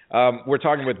 We're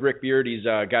talking with Rick Beard. He's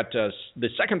got the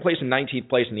second place and 19th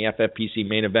place in the FFPC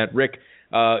main event. Rick,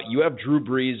 you have Drew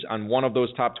Brees on one of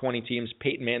those top 20 teams.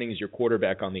 Peyton Manning is your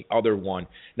quarterback on the other one.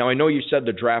 Now, I know you said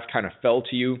the draft kind of fell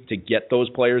to you to get those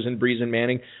players in Brees and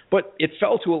Manning, but it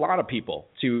fell to a lot of people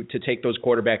to take those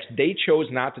quarterbacks. They chose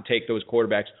not to take those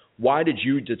quarterbacks. Why did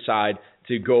you decide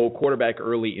to go quarterback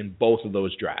early in both of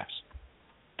those drafts?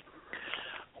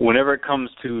 whenever it comes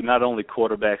to not only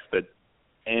quarterbacks but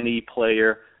any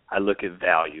player, I look at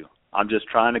value. I'm just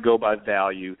trying to go by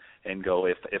value and go,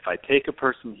 if I take a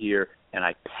person here and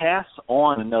I pass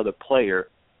on another player,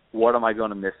 what am I going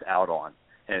to miss out on?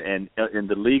 And in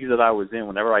the leagues that I was in,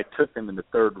 whenever I took them in the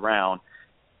third round,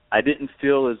 I didn't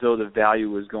feel as though the value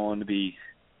was going to be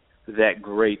that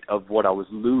great of what I was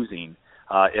losing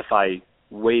if I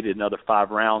waited another 5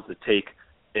 rounds to take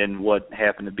in what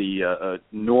happened to be a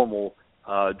normal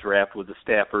draft with the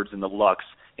Staffords and the Lucks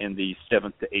in the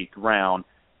 7th to 8th round.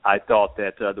 I thought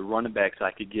that the running backs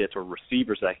I could get or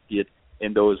receivers I could get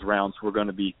in those rounds were going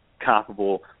to be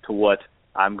comparable to what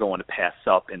I'm going to pass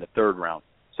up in the third round.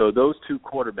 So those 2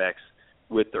 quarterbacks,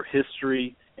 with their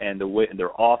history and the way and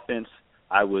their offense,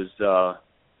 I was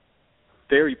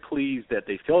very pleased that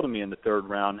they fell to me in the third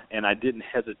round, and I didn't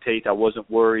hesitate. I wasn't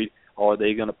worried, are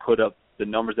they going to put up the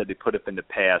numbers that they put up in the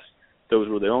past? Those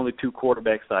were the only 2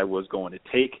 quarterbacks I was going to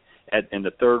take in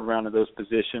the third round of those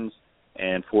positions,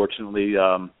 and fortunately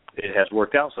it has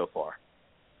worked out so far.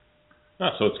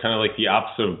 So it's kind of like the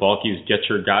opposite of Balky's get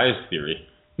your guys theory.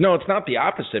 No, it's not the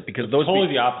opposite because it's totally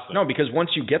the opposite. No, because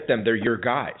once you get them, they're your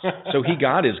guys. So he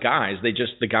got his guys.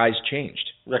 The guys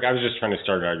changed. Rick, I was just trying to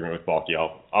start an argument with Balky.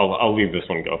 I'll leave this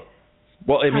one go.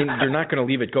 Well, I mean, you're not going to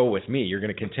leave it go with me. You're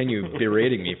going to continue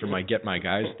berating me for my get my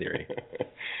guys theory.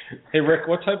 Hey, Rick,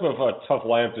 what type of tough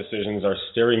lineup decisions are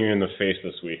staring you in the face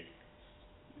this week?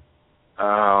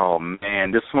 Oh,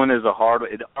 man, this one is a hard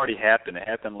one. It already happened. It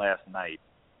happened last night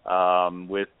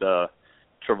with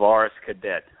Travaris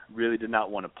Cadet. Really did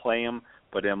not want to play him,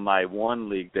 but in my one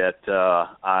league that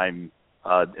I'm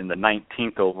in the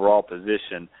 19th overall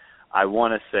position, I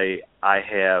want to say I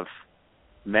have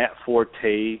Matt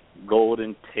Forte,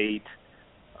 Golden Tate,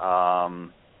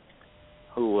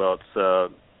 who else? A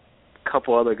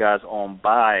couple other guys on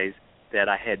buys that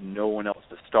I had no one else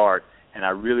to start, and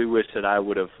I really wish that I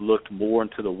would have looked more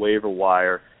into the waiver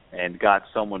wire and got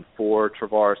someone for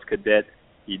Travaris Cadet.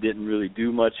 He didn't really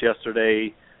do much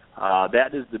yesterday.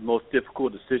 That is the most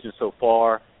difficult decision so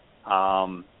far.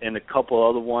 And a couple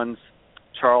other ones,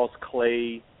 Charles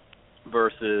Clay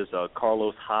versus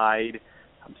Carlos Hyde.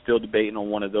 I'm still debating on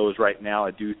one of those right now.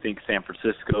 I do think San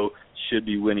Francisco should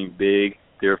be winning big.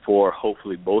 Therefore,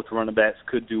 hopefully both running backs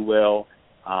could do well.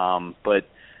 But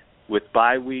with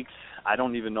bye weeks, I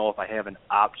don't even know if I have an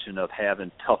option of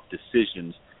having tough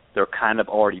decisions. They're kind of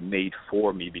already made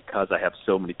for me because I have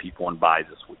so many people on buys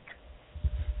this week.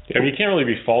 I mean, you can't really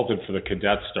be faulted for the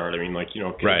Cadet start. I mean,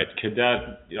 right.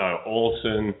 Cadet,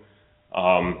 Olsen,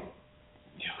 almost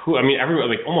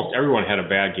everyone had a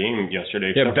bad game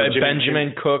yesterday. Yeah,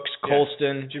 Benjamin Cooks,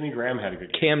 Colston. Jimmy Graham had a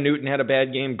good game. Cam Newton had a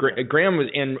bad game. Graham was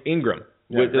in Ingram.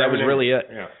 Yeah, that was really it.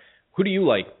 Yeah. Who do you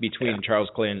like between Charles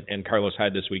Clay and Carlos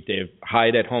Hyde this week, Dave?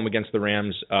 Hyde at home against the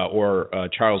Rams or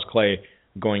Charles Clay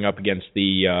going up against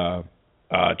the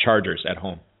Chargers at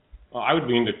home? Well, I would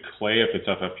lean to Clay if it's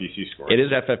FFPC score. It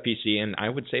is FFPC, and I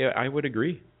would say I would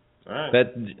agree. All right.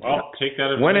 Take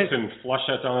that advice and flush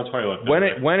that down the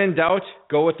toilet. When in doubt,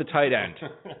 go with the tight end.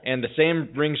 And the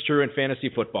same rings true in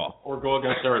fantasy football. Or go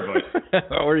against our advice.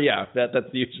 That's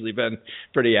usually been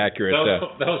pretty accurate.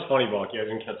 That was funny, Balky. I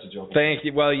didn't catch the joke. Thank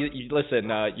you. Well, you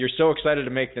listen, you're so excited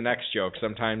to make the next joke.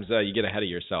 Sometimes you get ahead of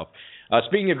yourself.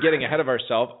 Speaking of getting ahead of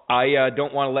ourselves, I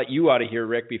don't want to let you out of here,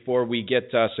 Rick, before we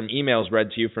get some emails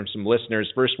read to you from some listeners.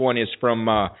 First one is from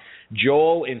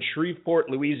Joel in Shreveport,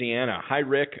 Louisiana. Hi,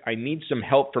 Rick. I need some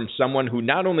help from someone who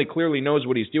not only clearly knows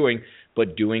what he's doing,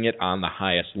 but doing it on the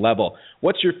highest level.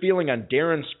 What's your feeling on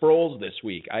Darren Sproles this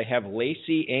week? I have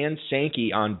Lacey and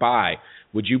Sankey on bye.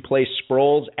 Would you play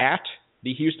Sproles at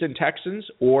the Houston Texans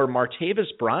or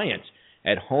Martavis Bryant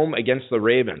at home against the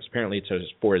Ravens? Apparently it's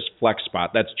for his flex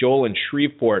spot. That's Joel in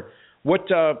Shreveport.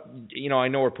 What, I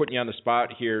know we're putting you on the spot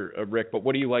here, Rick, but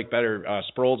what do you like better,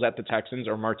 Sproles at the Texans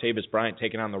or Martavis Bryant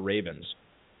taking on the Ravens?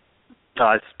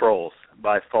 Sproles,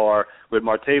 by far. With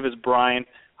Martavis Bryant,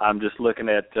 I'm just looking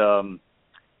at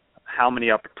how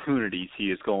many opportunities he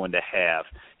is going to have.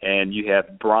 And you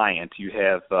have Bryant, you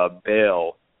have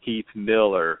Bell, Heath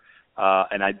Miller,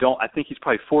 and I think he's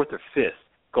probably fourth or fifth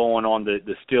going on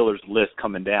the Steelers list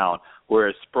coming down,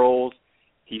 whereas Sproles,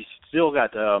 he's still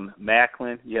got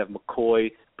Macklin, you have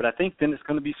McCoy, but I think then it's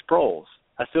going to be Sproles.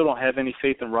 I still don't have any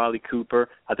faith in Riley Cooper.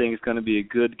 I think it's going to be a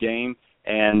good game,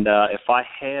 and if I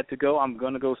had to go, I'm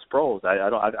going to go Sproles.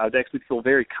 I'd actually feel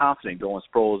very confident going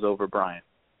Sproles over Bryant.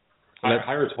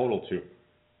 Higher total, too.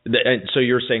 So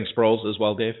you're saying Sproles as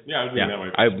well, Dave? Yeah, I'd be that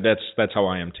way. That's how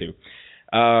I am, too.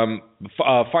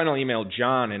 Final email,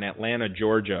 John in Atlanta,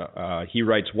 Georgia. He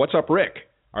writes, "What's up, Rick?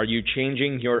 Are you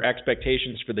changing your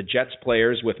expectations for the Jets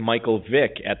players with Michael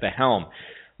Vick at the helm?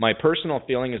 My personal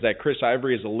feeling is that Chris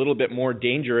Ivory is a little bit more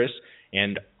dangerous,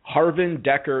 and Harvin,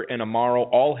 Decker, and Amaro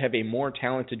all have a more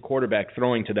talented quarterback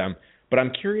throwing to them. But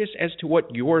I'm curious as to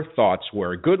what your thoughts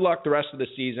were. Good luck the rest of the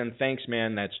season. Thanks,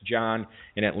 man. That's John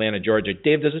in Atlanta, Georgia.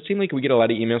 Dave, does it seem like we get a lot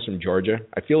of emails from Georgia?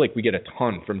 I feel like we get a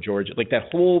ton from Georgia, like that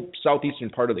whole southeastern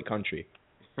part of the country.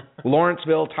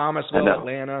 Lawrenceville, Thomasville,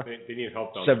 Atlanta, they need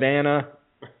help down Savannah.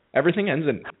 Everything ends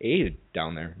in A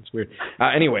down there. It's weird.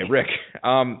 Anyway, Rick,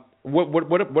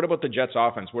 what about the Jets'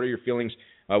 offense? What are your feelings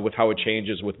with how it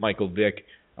changes with Michael Vick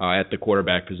at the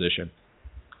quarterback position?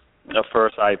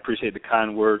 First, I appreciate the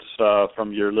kind words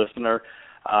from your listener.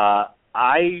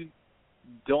 I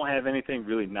don't have anything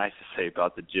really nice to say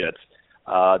about the Jets.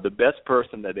 The best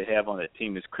person that they have on that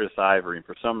team is Chris Ivory, and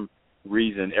for some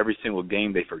reason, every single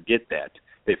game they forget that.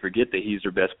 They forget that he's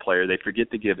their best player. They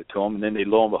forget to give it to him, and then they,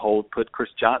 lo and behold, put Chris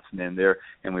Johnson in there,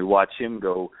 and we watch him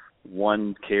go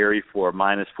one carry for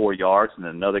 -4 yards and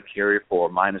another carry for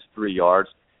 -3 yards.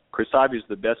 Chris Ivory is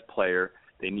the best player.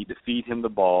 They need to feed him the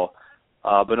ball.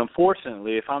 But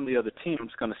unfortunately, if I'm the other team, I'm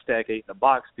just going to stack 8 in the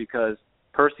box because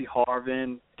Percy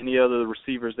Harvin, any other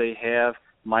receivers they have,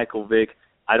 Michael Vick,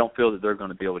 I don't feel that they're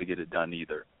going to be able to get it done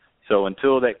either. So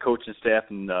until that coaching staff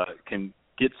can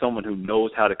get someone who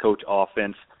knows how to coach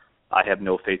offense, I have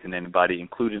no faith in anybody,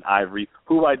 including Ivory,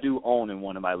 who I do own in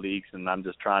one of my leagues, and I'm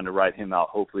just trying to write him out.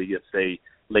 Hopefully he gets a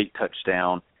late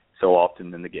touchdown so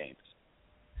often in the games.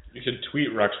 You should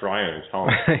tweet Rex Ryan and tell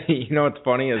him. You know what's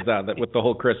funny is that with the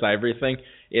whole Chris Ivory thing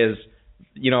is,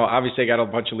 obviously I got a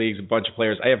bunch of leagues, a bunch of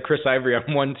players. I have Chris Ivory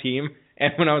on one team,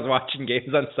 and when I was watching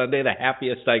games on Sunday, the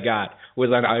happiest I got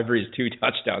was on Ivory's 2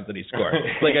 touchdowns that he scored.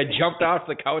 Like, I jumped off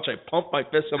the couch, I pumped my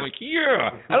fist, I'm like, yeah!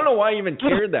 I don't know why I even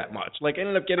cared that much. Like, I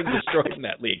ended up getting destroyed in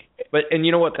that league. And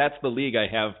you know what? That's the league I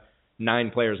have 9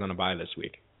 players on a bye this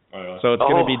week. So it's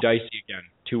going to be dicey again,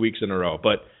 2 weeks in a row.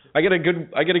 But I get a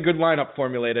good lineup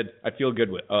formulated. I feel good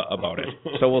about it.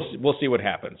 So we'll see what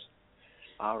happens.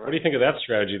 All right. What do you think of that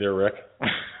strategy there, Rick?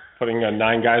 Putting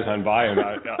 9 guys on bye and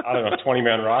I don't know,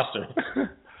 20-man roster.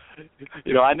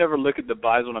 I never look at the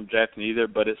buys when I'm drafting either,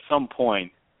 but at some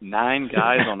point, 9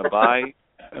 guys on the bye,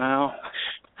 well.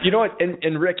 You know what?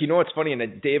 And Rick, you know what's funny?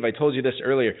 And Dave, I told you this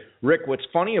earlier. Rick, what's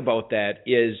funny about that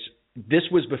is this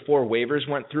was before waivers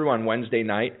went through on Wednesday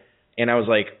night. And I was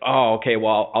like, oh, okay,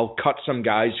 well, I'll cut some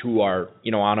guys who are,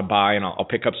 on a bye, and I'll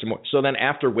pick up some more. So then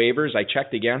after waivers, I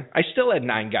checked again. I still had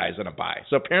 9 guys on a bye.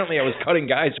 So apparently I was cutting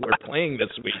guys who are playing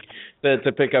this week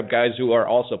to pick up guys who are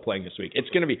also playing this week.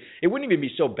 It wouldn't even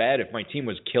be so bad if my team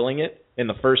was killing it in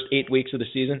the first 8 weeks of the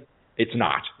season. It's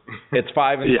not. It's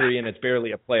 5-3, and it's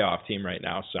barely a playoff team right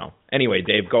now. So anyway,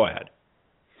 Dave, go ahead.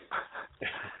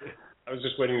 I was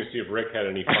just waiting to see if Rick had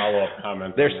any follow-up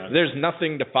comments. There's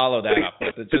nothing to follow that up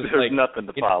with. It's just there's nothing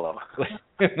to follow.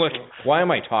 Why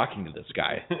am I talking to this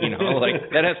guy?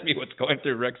 That has to be what's going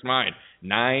through Rick's mind.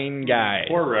 9 guys.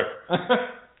 Poor Rick.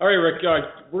 All right, Rick.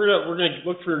 We're gonna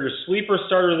look for your sleeper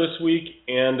starter this week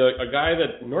and a guy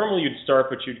that normally you'd start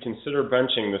but you'd consider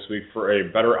benching this week for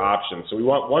a better option. So we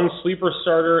want one sleeper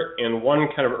starter and one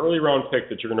kind of early round pick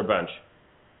that you're going to bench.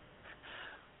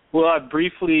 Well, I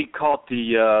briefly caught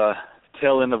the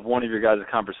tail end of one of your guys'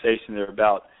 conversation there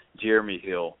about Jeremy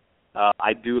Hill.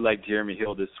 I do like Jeremy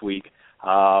Hill this week.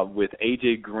 With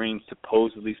A.J. Green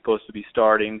supposedly supposed to be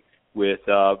starting, with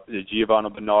Giovanni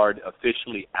Bernard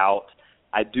officially out,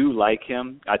 I do like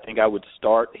him. I think I would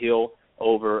start Hill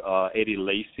over Eddie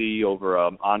Lacy, over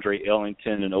Andre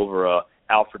Ellington, and over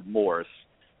Alfred Morris.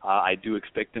 I do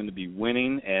expect them to be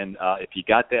winning, and if you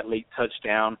got that late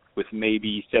touchdown with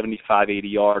maybe 75, 80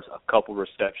 yards, a couple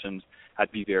receptions,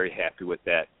 I'd be very happy with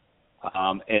that.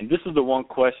 And this is the one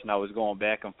question I was going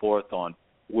back and forth on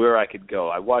where I could go.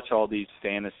 I watch all these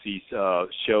fantasy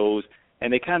shows,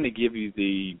 and they kind of give you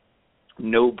the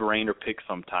no-brainer pick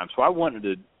sometimes. So I wanted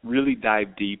to really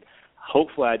dive deep.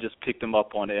 Hopefully I just picked him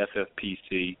up on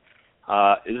FFPC.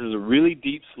 This is a really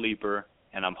deep sleeper,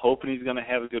 and I'm hoping he's going to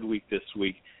have a good week this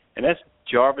week. And that's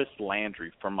Jarvis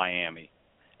Landry from Miami.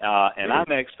 And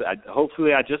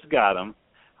hopefully I just got him.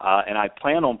 And I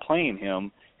plan on playing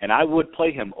him, and I would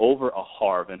play him over a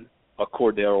Harvin, a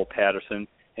Cordero Patterson,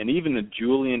 and even a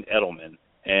Julian Edelman.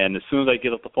 And as soon as I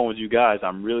get off the phone with you guys,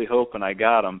 I'm really hoping I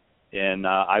got him, and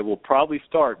I will probably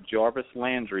start Jarvis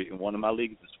Landry in one of my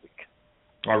leagues this week.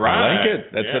 All right, I like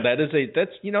it.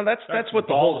 That's what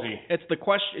the whole. It's the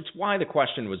question. It's why the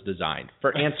question was designed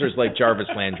for answers like Jarvis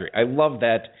Landry. I love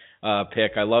that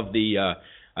pick. I love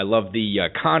the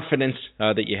confidence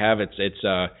that you have.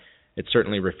 It's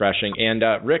certainly refreshing. And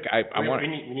Rick, we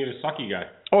need a sucky guy.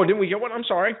 Oh, didn't we get one? I'm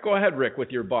sorry. Go ahead, Rick, with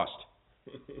your bust.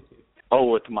 Oh,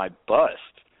 with my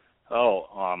bust. Oh,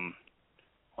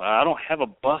 I don't have a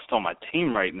bust on my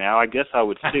team right now. I guess I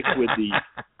would stick with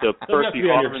the Percy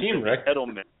Harvin team, Rick.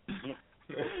 Edelman.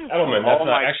 Edelman, that's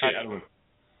actually Edelman.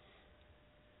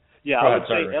 Yeah, I would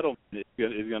say Edelman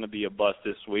is going to be a bust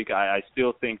this week. I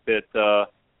still think that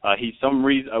he's some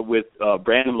reason with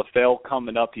Brandon LaFell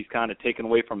coming up, he's kind of taken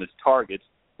away from his targets.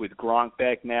 With Gronk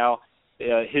back now,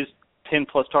 his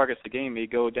 10-plus targets a game may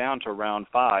go down to around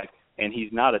 5, and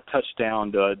he's not a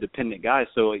touchdown dependent guy.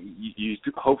 So you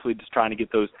hopefully just trying to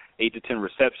get those 8 to 10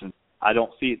 receptions. I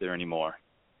don't see it there anymore.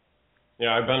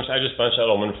 Yeah, I just benched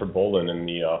Edelman for Bolden in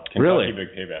the Kentucky Big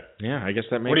Payback. Yeah, I guess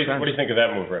that makes sense. What do you think of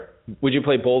that move, Rick? Would you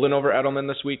play Bolden over Edelman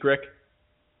this week, Rick?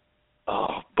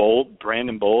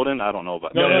 Brandon Bolden? I don't know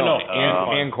about that. No.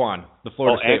 Anquan, the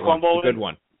Florida State one. Bolden? The good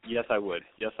one. Yes, I would.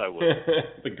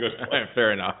 The good one.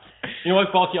 Fair enough. You know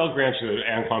what, Balky? I'll grant you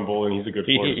Anquan Bolden. He's a good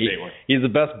Florida State one. He's the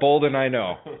best Bolden I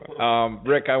know.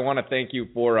 Rick, I want to thank you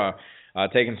for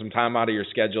taking some time out of your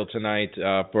schedule tonight,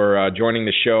 for joining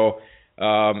the show.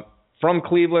 From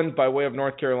Cleveland by way of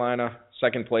North Carolina,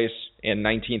 2nd place and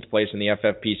 19th place in the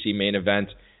FFPC main event.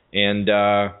 And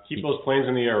keep those planes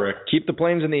in the air, Rick. Keep the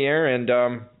planes in the air. And,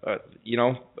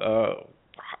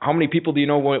 how many people do you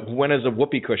know went as a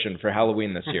whoopee cushion for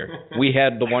Halloween this year? We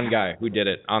had the one guy who did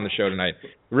it on the show tonight.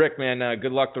 Rick, man,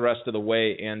 good luck the rest of the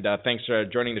way. And thanks for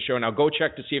joining the show. Now go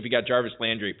check to see if you got Jarvis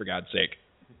Landry, for God's sake.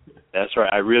 That's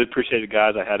right. I really appreciate it,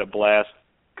 guys. I had a blast.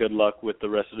 Good luck with the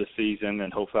rest of the season,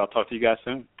 and hopefully I'll talk to you guys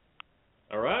soon.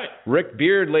 All right. Rick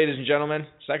Beard, ladies and gentlemen,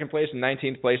 2nd place and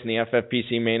 19th place in the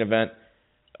FFPC main event.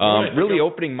 Really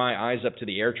opening my eyes up to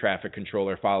the air traffic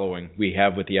controller following we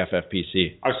have with the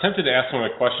FFPC. I was tempted to ask him a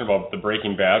question about the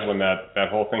Breaking Bad when that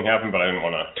whole thing happened, but I didn't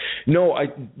want to. No, I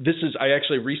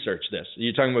actually researched this. Are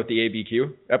you talking about the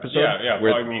ABQ episode? Yeah.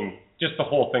 Well, I mean, just the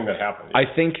whole thing that happened. I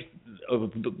think,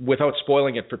 without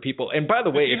spoiling it for people, and by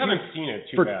the way, if you haven't seen it,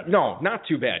 too bad. No, not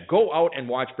too bad. Go out and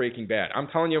watch Breaking Bad. I'm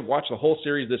telling you, watch the whole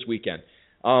series this weekend.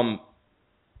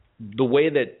 The way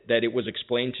that it was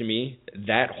explained to me,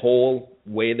 that whole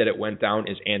way that it went down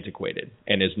is antiquated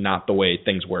and is not the way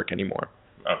things work anymore.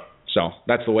 Oh. So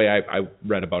that's the way I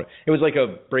read about it. It was like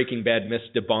a Breaking Bad myth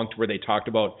debunked where they talked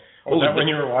about... Was that when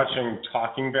you were watching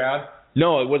Talking Bad?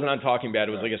 No, it wasn't on Talking Bad.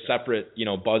 It was like a separate,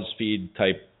 BuzzFeed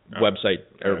type website.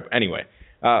 Anyway,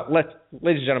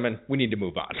 ladies and gentlemen, we need to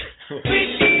move on.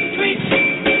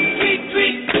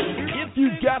 If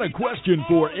you've got a question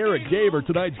for Eric Dave or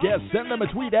tonight's guest, send them a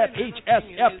tweet at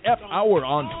HSFF Hour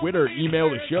on Twitter. Email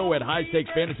the show at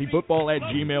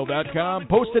highstakesfantasyfootball@gmail.com.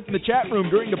 Post it in the chat room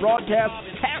during the broadcast.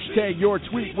 Hashtag your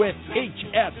tweet with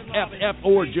HSFF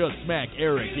or just smack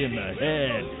Eric in the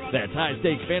head. That's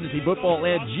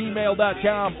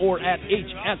highstakesfantasyfootball@gmail.com or at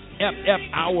HSFF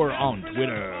Hour on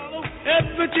Twitter.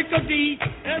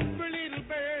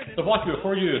 So, Blocky,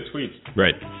 before you do the tweets.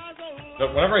 Right.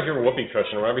 Whenever I hear whoopee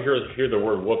cushion, or whenever I hear the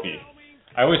word whoopee,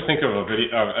 I always think of a video.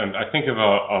 I think of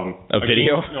a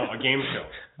video. A game show.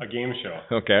 A game show.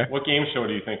 Okay. What game show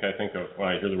do you think I think of when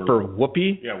I hear the word for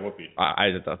whoopee? Yeah, whoopee.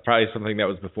 Probably something that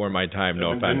was before my time.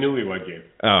 No offense. The Newlywed Game.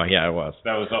 Oh yeah, it was.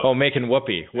 That was. Making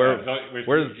whoopee. Where's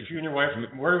if you and your wife?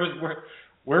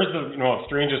 Where's the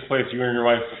strangest place you and your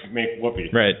wife make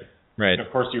whoopee? Right. And of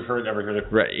course, you've ever heard the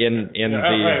right in the.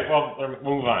 Right. Well,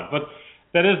 we'll move on. But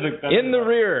that is in the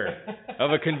rear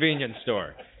of a convenience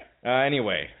store.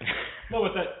 Anyway. No,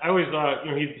 but I always,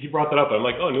 he brought that up. I'm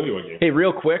like, Newlywed Game. Hey,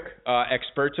 real quick,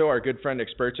 Experto, our good friend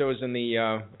Experto, is in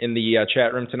the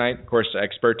chat room tonight. Of course,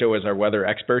 Experto is our weather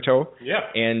experto. Yeah.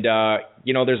 And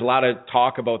there's a lot of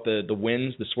talk about the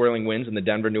winds, the swirling winds in the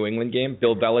Denver New England game.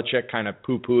 Bill Belichick kind of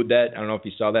poo-pooed that. I don't know if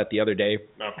you saw that the other day.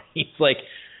 No. He's like,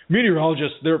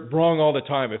 meteorologists, they're wrong all the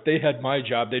time. If they had my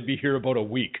job, they'd be here about a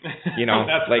week. That's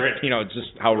great.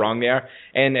 Just how wrong they are.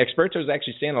 And Experto is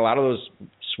actually saying a lot of those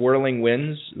swirling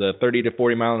winds, the 30 to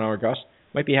 40 mile an hour gusts,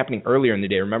 might be happening earlier in the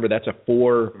day. Remember, that's a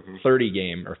 4:30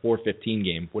 game or 4:15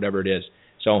 game, whatever it is.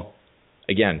 So,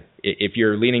 again, if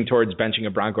you're leaning towards benching a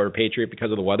Bronco or a Patriot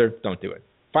because of the weather, don't do it.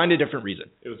 Find a different reason.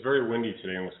 It was very windy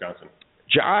today in Wisconsin.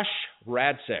 Josh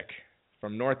Radsick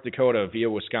from North Dakota via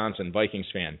Wisconsin, Vikings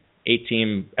fan.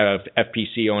 8-team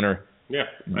FPC owner. Yeah,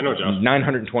 I know Josh.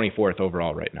 924th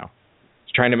overall right now.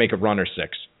 He's trying to make a run or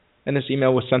 6. And this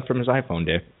email was sent from his iPhone,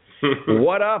 Dave.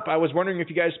 What up? I was wondering if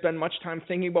you guys spend much time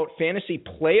thinking about fantasy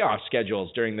playoff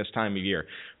schedules during this time of year.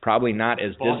 Probably not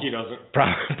as... Balky doesn't.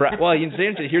 Well,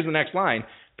 here's the next line.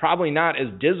 Probably not, as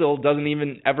Dizzle doesn't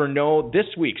even ever know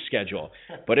this week's schedule.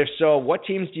 But if so, what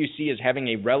teams do you see as having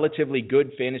a relatively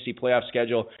good fantasy playoff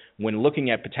schedule when looking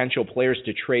at potential players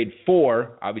to trade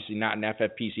for? Obviously not in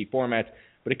FFPC format,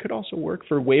 but it could also work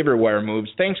for waiver wire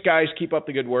moves. Thanks, guys. Keep up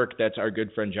the good work. That's our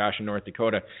good friend Josh in North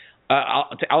Dakota.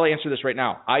 I'll answer this right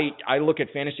now. I look at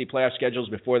fantasy playoff schedules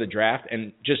before the draft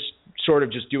and just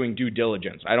doing due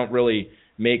diligence. I don't really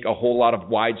make a whole lot of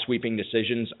wide sweeping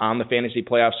decisions on the fantasy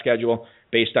playoff schedule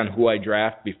based on who I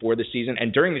draft before the season.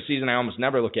 And during the season, I almost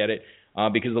never look at it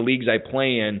because the leagues I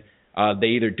play in, they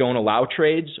either don't allow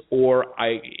trades or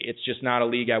it's just not a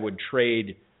league I would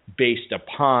trade based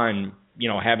upon,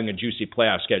 having a juicy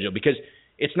playoff schedule. Because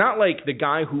it's not like the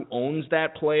guy who owns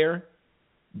that player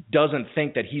doesn't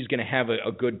think that he's going to have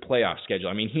a good playoff schedule.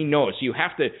 I mean, he knows. You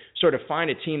have to sort of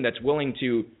find a team that's willing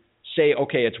to say,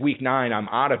 okay, it's week 9, I'm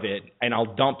out of it, and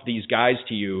I'll dump these guys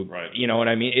to you. Right. You know what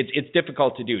I mean? It's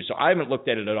difficult to do. So I haven't looked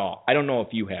at it at all. I don't know if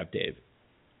you have, Dave.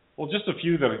 Well, just a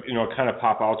few that kind of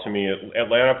pop out to me.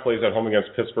 Atlanta plays at home against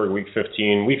Pittsburgh week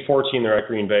 15. Week 14 they're at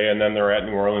Green Bay, and then they're at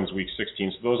New Orleans week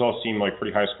 16. So those all seem like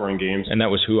pretty high-scoring games. And that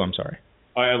was who? I'm sorry.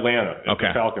 Atlanta, okay.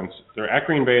 The Falcons. They're at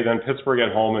Green Bay, then Pittsburgh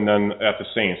at home, and then at the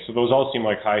Saints. So those all seem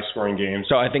like high-scoring games.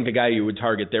 So I think the guy you would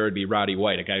target there would be Roddy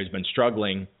White, a guy who's been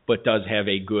struggling but does have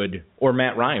a good, or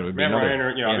Matt Ryan would be another. Matt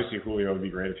Ryan, obviously Julio would be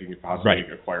great if you could possibly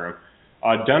acquire him.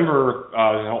 Denver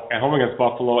at home against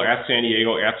Buffalo, at San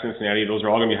Diego, at Cincinnati. Those are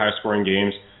all going to be high-scoring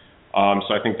games.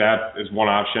 So I think that is one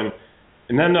option.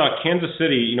 And then Kansas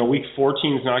City, week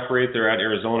 14 is not great. They're at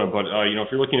Arizona. But,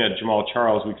 if you're looking at Jamal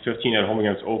Charles, week 15 at home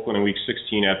against Oakland and week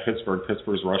 16 at Pittsburgh,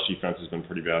 Pittsburgh's rush defense has been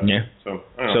pretty bad. Yeah. So,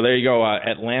 I don't know. So there you go,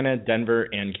 Atlanta,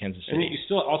 Denver, and Kansas City. And you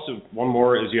still also, one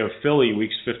more is you have Philly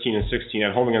weeks 15 and 16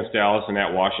 at home against Dallas and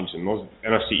at Washington. Those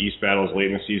NFC East battles late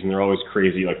in the season, they're always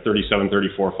crazy, like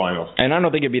 37-34 finals. And I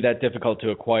don't think it'd be that difficult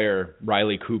to acquire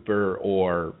Riley Cooper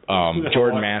or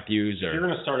Jordan Matthews. If you're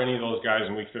going to start any of those guys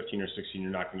in week 15 or 16, you're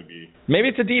not going to be... Maybe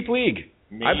it's a deep league.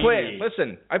 Maybe. I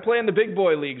play in the big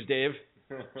boy leagues, Dave.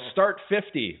 Start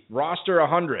 50, roster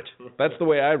 100. That's the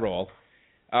way I roll.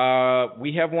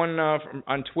 We have one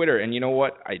on Twitter, and you know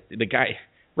what?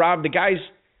 Rob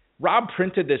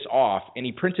printed this off, and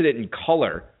he printed it in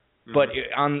color, but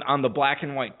on the black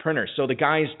and white printer. So the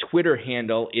guy's Twitter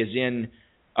handle is in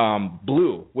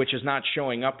blue, which is not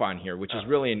showing up on here, which is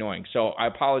really annoying. So I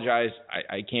apologize.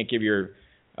 I can't give your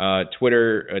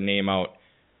Twitter name out.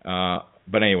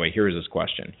 But anyway, here is his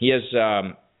question. He has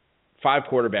 5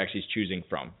 quarterbacks he's choosing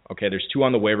from. Okay, there's 2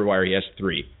 on the waiver wire. He has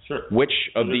 3. Sure. Which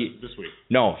of this week?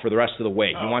 No, for the rest of the way.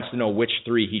 He wants to know which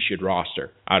 3 he should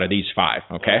roster out of these 5.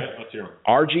 Okay. All right, let's hear him.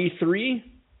 RG3,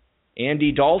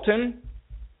 Andy Dalton,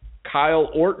 Kyle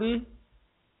Orton,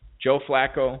 Joe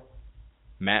Flacco,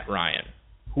 Matt Ryan.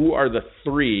 Who are the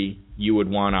 3 you would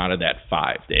want out of that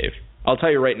 5, Dave? I'll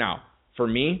tell you right now. For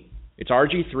me, it's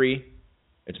RG3,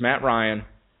 it's Matt Ryan,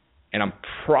 and I'm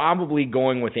probably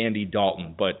going with Andy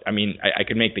Dalton, but I mean, I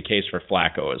could make the case for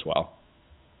Flacco as well.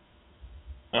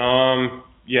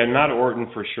 Yeah, not Orton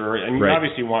for sure, and you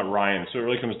obviously want Ryan. So it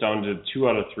really comes down to 2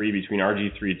 out of 3 between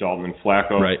RG3, Dalton, and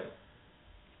Flacco. Right.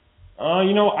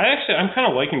 I'm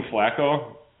kind of liking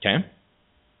Flacco. Okay.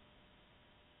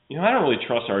 I don't really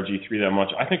trust RG3 that much.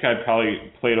 I think I'd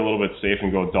probably play it a little bit safe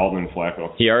and go Dalton and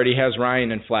Flacco. He already has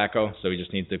Ryan and Flacco, so he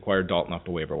just needs to acquire Dalton off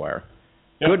the waiver wire.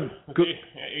 Yep. Good.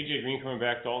 AJ Green coming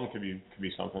back, Dalton could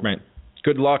be something. Right.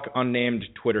 Good luck, unnamed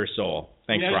Twitter soul.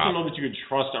 Thanks, Rob. I don't know that you could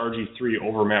trust RG3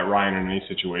 over Matt Ryan in any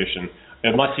situation,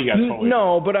 unless he got totally...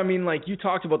 No, but I mean, like, you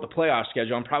talked about the playoff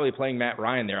schedule. I'm probably playing Matt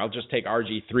Ryan there. I'll just take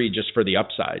RG3 just for the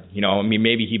upside. I mean,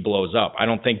 maybe he blows up. I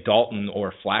don't think Dalton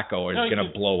or Flacco is going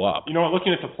to blow up.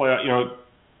 Looking at the playoff,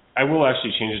 I will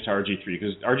actually change it to RG3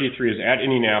 because RG3 is at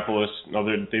Indianapolis. Now,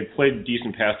 they've played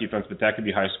decent pass defense, but that could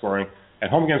be high scoring. At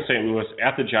home against St. Louis,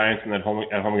 at the Giants, and then at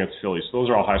home against Philly. So those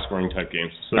are all high-scoring type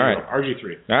games. So all right.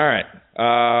 RG3. All right.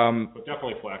 But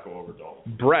definitely Flacco over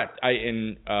Dalton. Brett,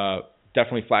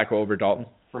 definitely Flacco over Dalton?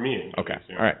 For me. Okay.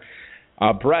 All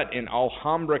right. Brett in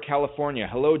Alhambra, California.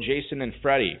 Hello, Jason and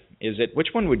Freddie. Which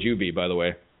one would you be, by the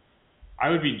way?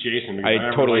 I would be Jason.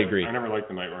 I totally agree. I never liked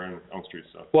the Nightmare on Elm Street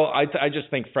stuff. Well, I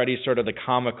just think Freddie's sort of the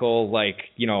comical,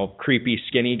 creepy,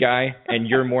 skinny guy, and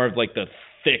you're more of like the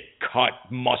thick-cut,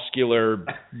 muscular,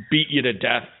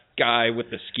 beat-you-to-death guy with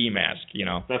the ski mask,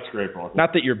 That's great, Paul.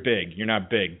 Not that you're big. You're not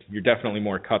big. You're definitely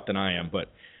more cut than I am,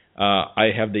 but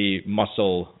I have the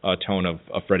muscle tone of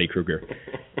Freddy Krueger.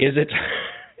 Is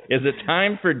it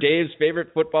time for Dave's favorite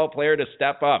football player to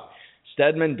step up?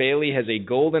 Stedman Bailey has a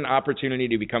golden opportunity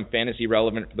to become fantasy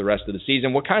relevant for the rest of the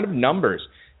season. What kind of numbers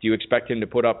do you expect him to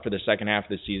put up for the second half of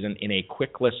the season in a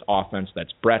quickless offense?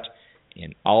 That's Brett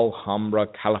in Alhambra,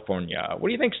 California. What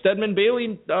do you think, Stedman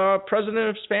Bailey, president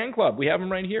of his fan club? We have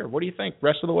him right here. What do you think?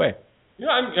 Rest of the way. Yeah,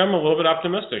 I'm a little bit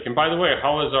optimistic. And by the way,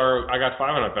 how is our I Got 5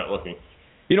 on it bet looking?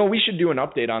 We should do an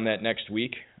update on that next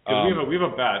week. We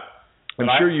have a bet. I'm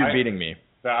sure you're beating me.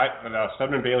 that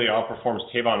Stedman Bailey outperforms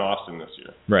Tavon Austin this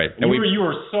year. Right. And you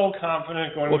were so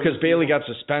confident going. Well, because Bailey got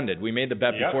suspended. We made the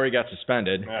bet before he got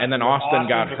suspended, and then Austin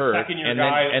got hurt. Second-year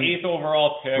guy, 8th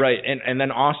overall pick. Right, and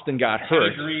then Austin got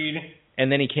hurt.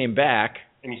 And then he came back.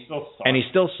 And he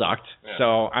still sucked. Yeah.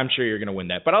 So I'm sure you're going to win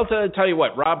that. But I'll tell you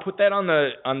what, Rob, put that on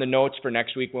the notes for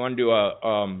next week. We want to do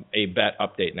a bet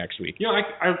update next week.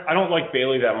 I don't like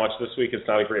Bailey that much this week. It's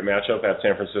not a great matchup at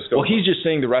San Francisco. Well, he's just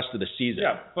saying the rest of the season.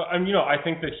 Yeah, but I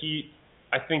think that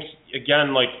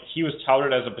again, like he was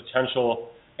touted as a potential,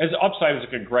 as upside as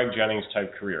like a Greg Jennings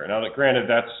type career. Now, granted,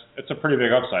 it's a pretty big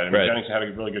upside. I mean, Jennings had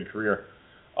a really good career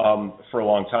for a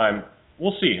long time.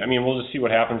 We'll see. I mean, we'll just see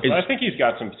what happens. But I think he's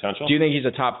got some potential. Do you think he's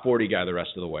a top 40 guy the rest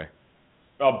of the way?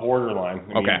 Borderline.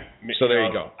 Okay. So there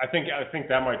you go. I think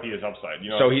that might be his upside.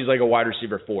 So he's like a wide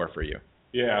receiver 4 for you.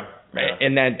 Yeah.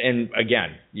 And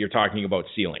again, you're talking about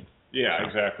ceiling. Yeah,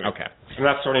 exactly. Okay. I'm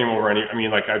not starting him over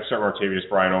I'd start Martavius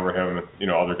Bryant over him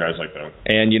and, other guys like that.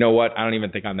 And you know what? I don't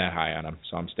even think I'm that high on him,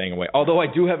 so I'm staying away. Although I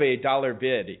do have a dollar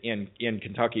bid in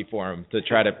Kentucky for him to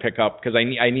try to pick up, because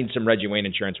I need some Reggie Wayne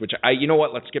insurance, which you know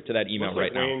what? Let's skip to that email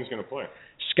right now. Wayne's going to play.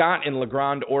 Scott in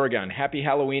LeGrand, Oregon. Happy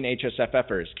Halloween,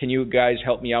 HSFFers. Can you guys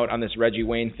help me out on this Reggie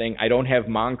Wayne thing? I don't have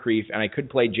Moncrief, and I could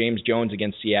play James Jones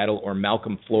against Seattle or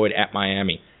Malcolm Floyd at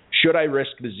Miami. Should I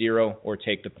risk the 0 or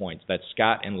take the points? That's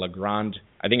Scott in LeGrand.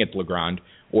 I think it's LeGrand,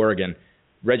 Oregon.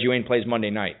 Reggie Wayne plays Monday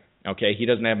night. Okay, he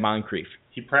doesn't have Moncrief.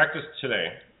 He practiced today.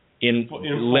 In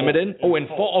limited? In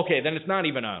full. Okay, then it's not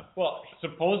even a... Well,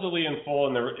 supposedly in full,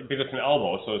 because it's an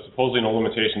elbow, so it's supposedly no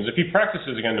limitations. If he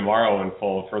practices again tomorrow in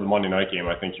full for the Monday night game,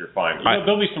 I think you're fine.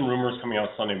 There'll be some rumors coming out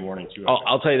Sunday morning, too.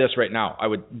 I'll tell you this right now.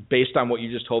 Based on what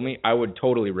you just told me, I would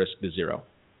totally risk the 0.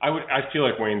 I feel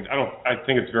like Wayne. I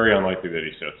think it's very unlikely that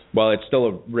he sits. Well, it's still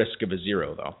a risk of a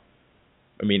 0, though.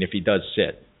 I mean, if he does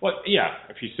sit. Well, yeah,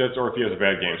 if he sits or if he has a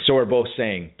bad game. So we're both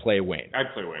saying play Wayne.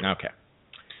 I'd play Wayne. Okay.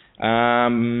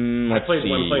 I'm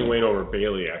playing Wayne over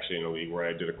Bailey actually in the league where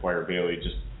I did acquire Bailey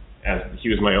just as he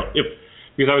was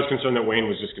because I was concerned that Wayne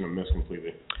was just going to miss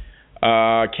completely.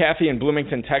 Kathy in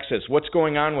Bloomington, Texas. What's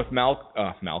going on with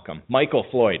Michael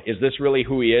Floyd? Is this really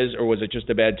who he is, or was it just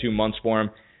a bad 2 months for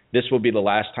him? This will be the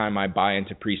last time I buy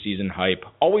into preseason hype.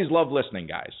 Always love listening,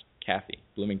 guys. Kathy,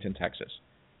 Bloomington, Texas.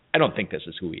 I don't think this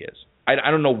is who he is.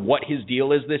 I don't know what his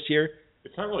deal is this year.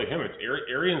 It's not really him. It's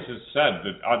Arians has said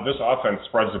that this offense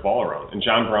spreads the ball around, and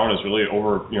John Brown is really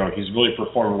he's really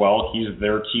performed well. He's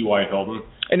their T.Y. Hilton.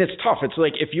 And it's tough. It's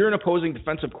like if you're an opposing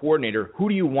defensive coordinator, who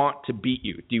do you want to beat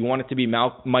you? Do you want it to be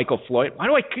Michael Floyd? Why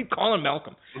do I keep calling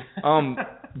Malcolm?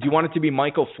 Do you want it to be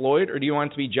Michael Floyd, or do you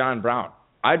want it to be John Brown?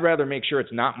 I'd rather make sure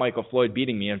it's not Michael Floyd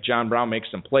beating me. If John Brown makes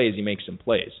some plays, he makes some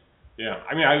plays. Yeah,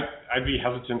 I mean, I'd be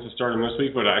hesitant to start him this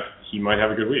week, but he might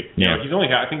have a good week. Yeah. He's only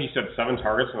had, I think he said 7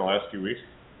 targets in the last few weeks.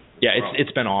 Yeah,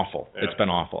 it's been awful. Yeah. It's been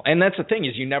awful. And that's the thing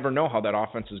is you never know how that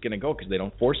offense is going to go because they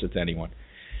don't force it to anyone.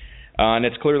 And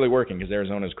it's clearly working because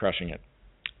Arizona's crushing it.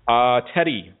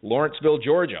 Teddy, Lawrenceville,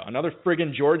 Georgia. Another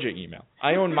friggin' Georgia email.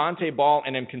 I own Monte Ball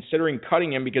and am considering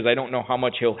cutting him because I don't know how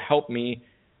much he'll help me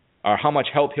or how much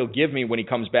help he'll give me when he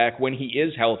comes back. When he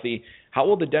is healthy, how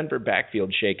will the Denver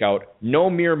backfield shake out? No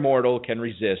mere mortal can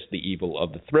resist the evil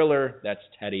of the thriller. That's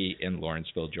Teddy in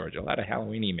Lawrenceville, Georgia. A lot of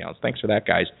Halloween emails. Thanks for that,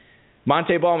 guys.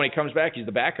 Monte Ball, when he comes back, he's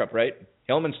the backup, right?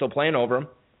 Hillman's still playing over him.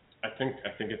 I think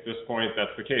at this point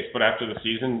that's the case. But after the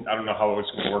season, I don't know how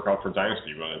it's going to work out for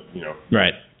Dynasty, but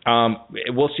Right.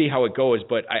 We'll see how it goes,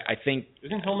 but I think...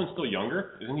 Isn't Hillman still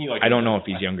younger? Isn't he I don't know if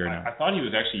he's younger now. I thought he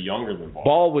was actually younger than Ball.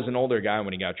 Ball was an older guy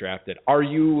when he got drafted. Are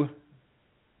you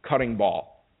cutting Ball?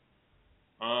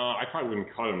 I probably wouldn't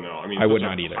cut him now. I mean, I would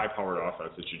not either. High-powered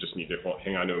offense that you just need to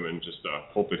hang on to him and just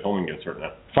hope that Hillman gets hurt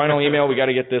now. Final email, we got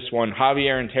to get this one.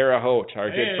 Javier and Terre Haute, our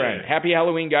good friend. Happy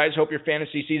Halloween, guys. Hope your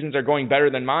fantasy seasons are going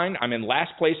better than mine. I'm in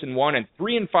last place in one and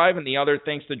 3 and 5 in the other,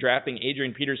 thanks to drafting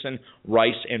Adrian Peterson,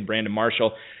 Rice, and Brandon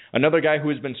Marshall. Another guy who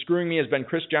has been screwing me has been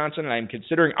Chris Johnson, and I'm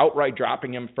considering outright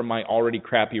dropping him from my already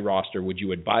crappy roster. Would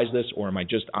you advise this, or am I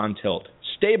just on tilt?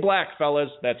 Stay black, fellas.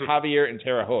 That's Javier and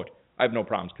Terre Haute. I have no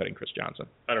problems cutting Chris Johnson.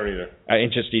 I don't either.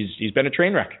 It's just he's been a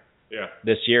train wreck. Yeah.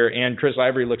 This year, and Chris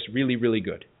Ivory looks really, really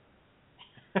good.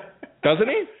 Doesn't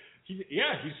he?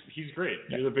 He's great.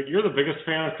 You're the biggest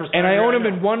fan of Chris and Ivory. And I own him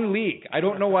in one league. I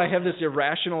don't know why I have this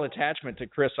irrational attachment to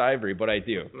Chris Ivory, but I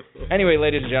do. Anyway,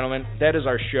 ladies and gentlemen, that is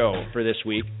our show for this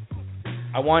week.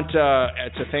 I want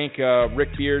to thank Rick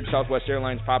Beard, Southwest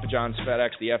Airlines, Papa John's, FedEx,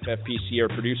 the FFPC, our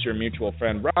producer and mutual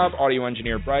friend Rob, audio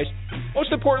engineer Bryce.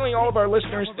 Most importantly, all of our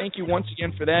listeners, thank you once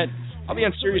again for that. I'll be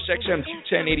on Sirius XM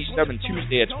 21087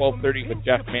 Tuesday at 12:30 with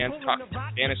Jeff Mans talking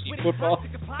fantasy football.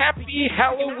 Happy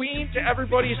Halloween to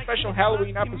everybody, a special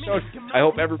Halloween episode. I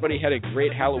hope everybody had a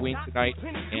great Halloween tonight,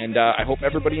 and I hope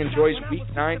everybody enjoys Week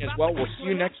 9 as well. We'll see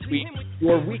you next week.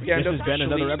 Your weekend. This has been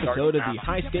another episode of the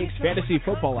High Stakes Fantasy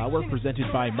Football Hour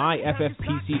presented by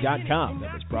MyFFPC.com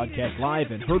that was broadcast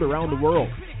live and heard around the world.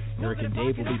 Eric and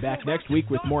Dave will be back next week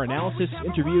with more analysis,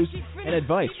 interviews, and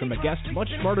advice from a guest much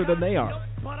smarter than they are.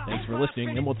 Thanks for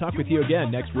listening, and we'll talk with you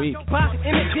again next week.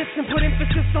 Images and put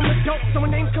emphasis on the dope, so when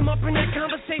names come up in that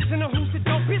conversation of who's the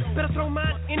dopest, better throw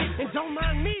mine in it and don't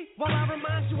mind me while I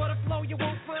remind you of the flow you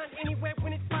won't find anywhere.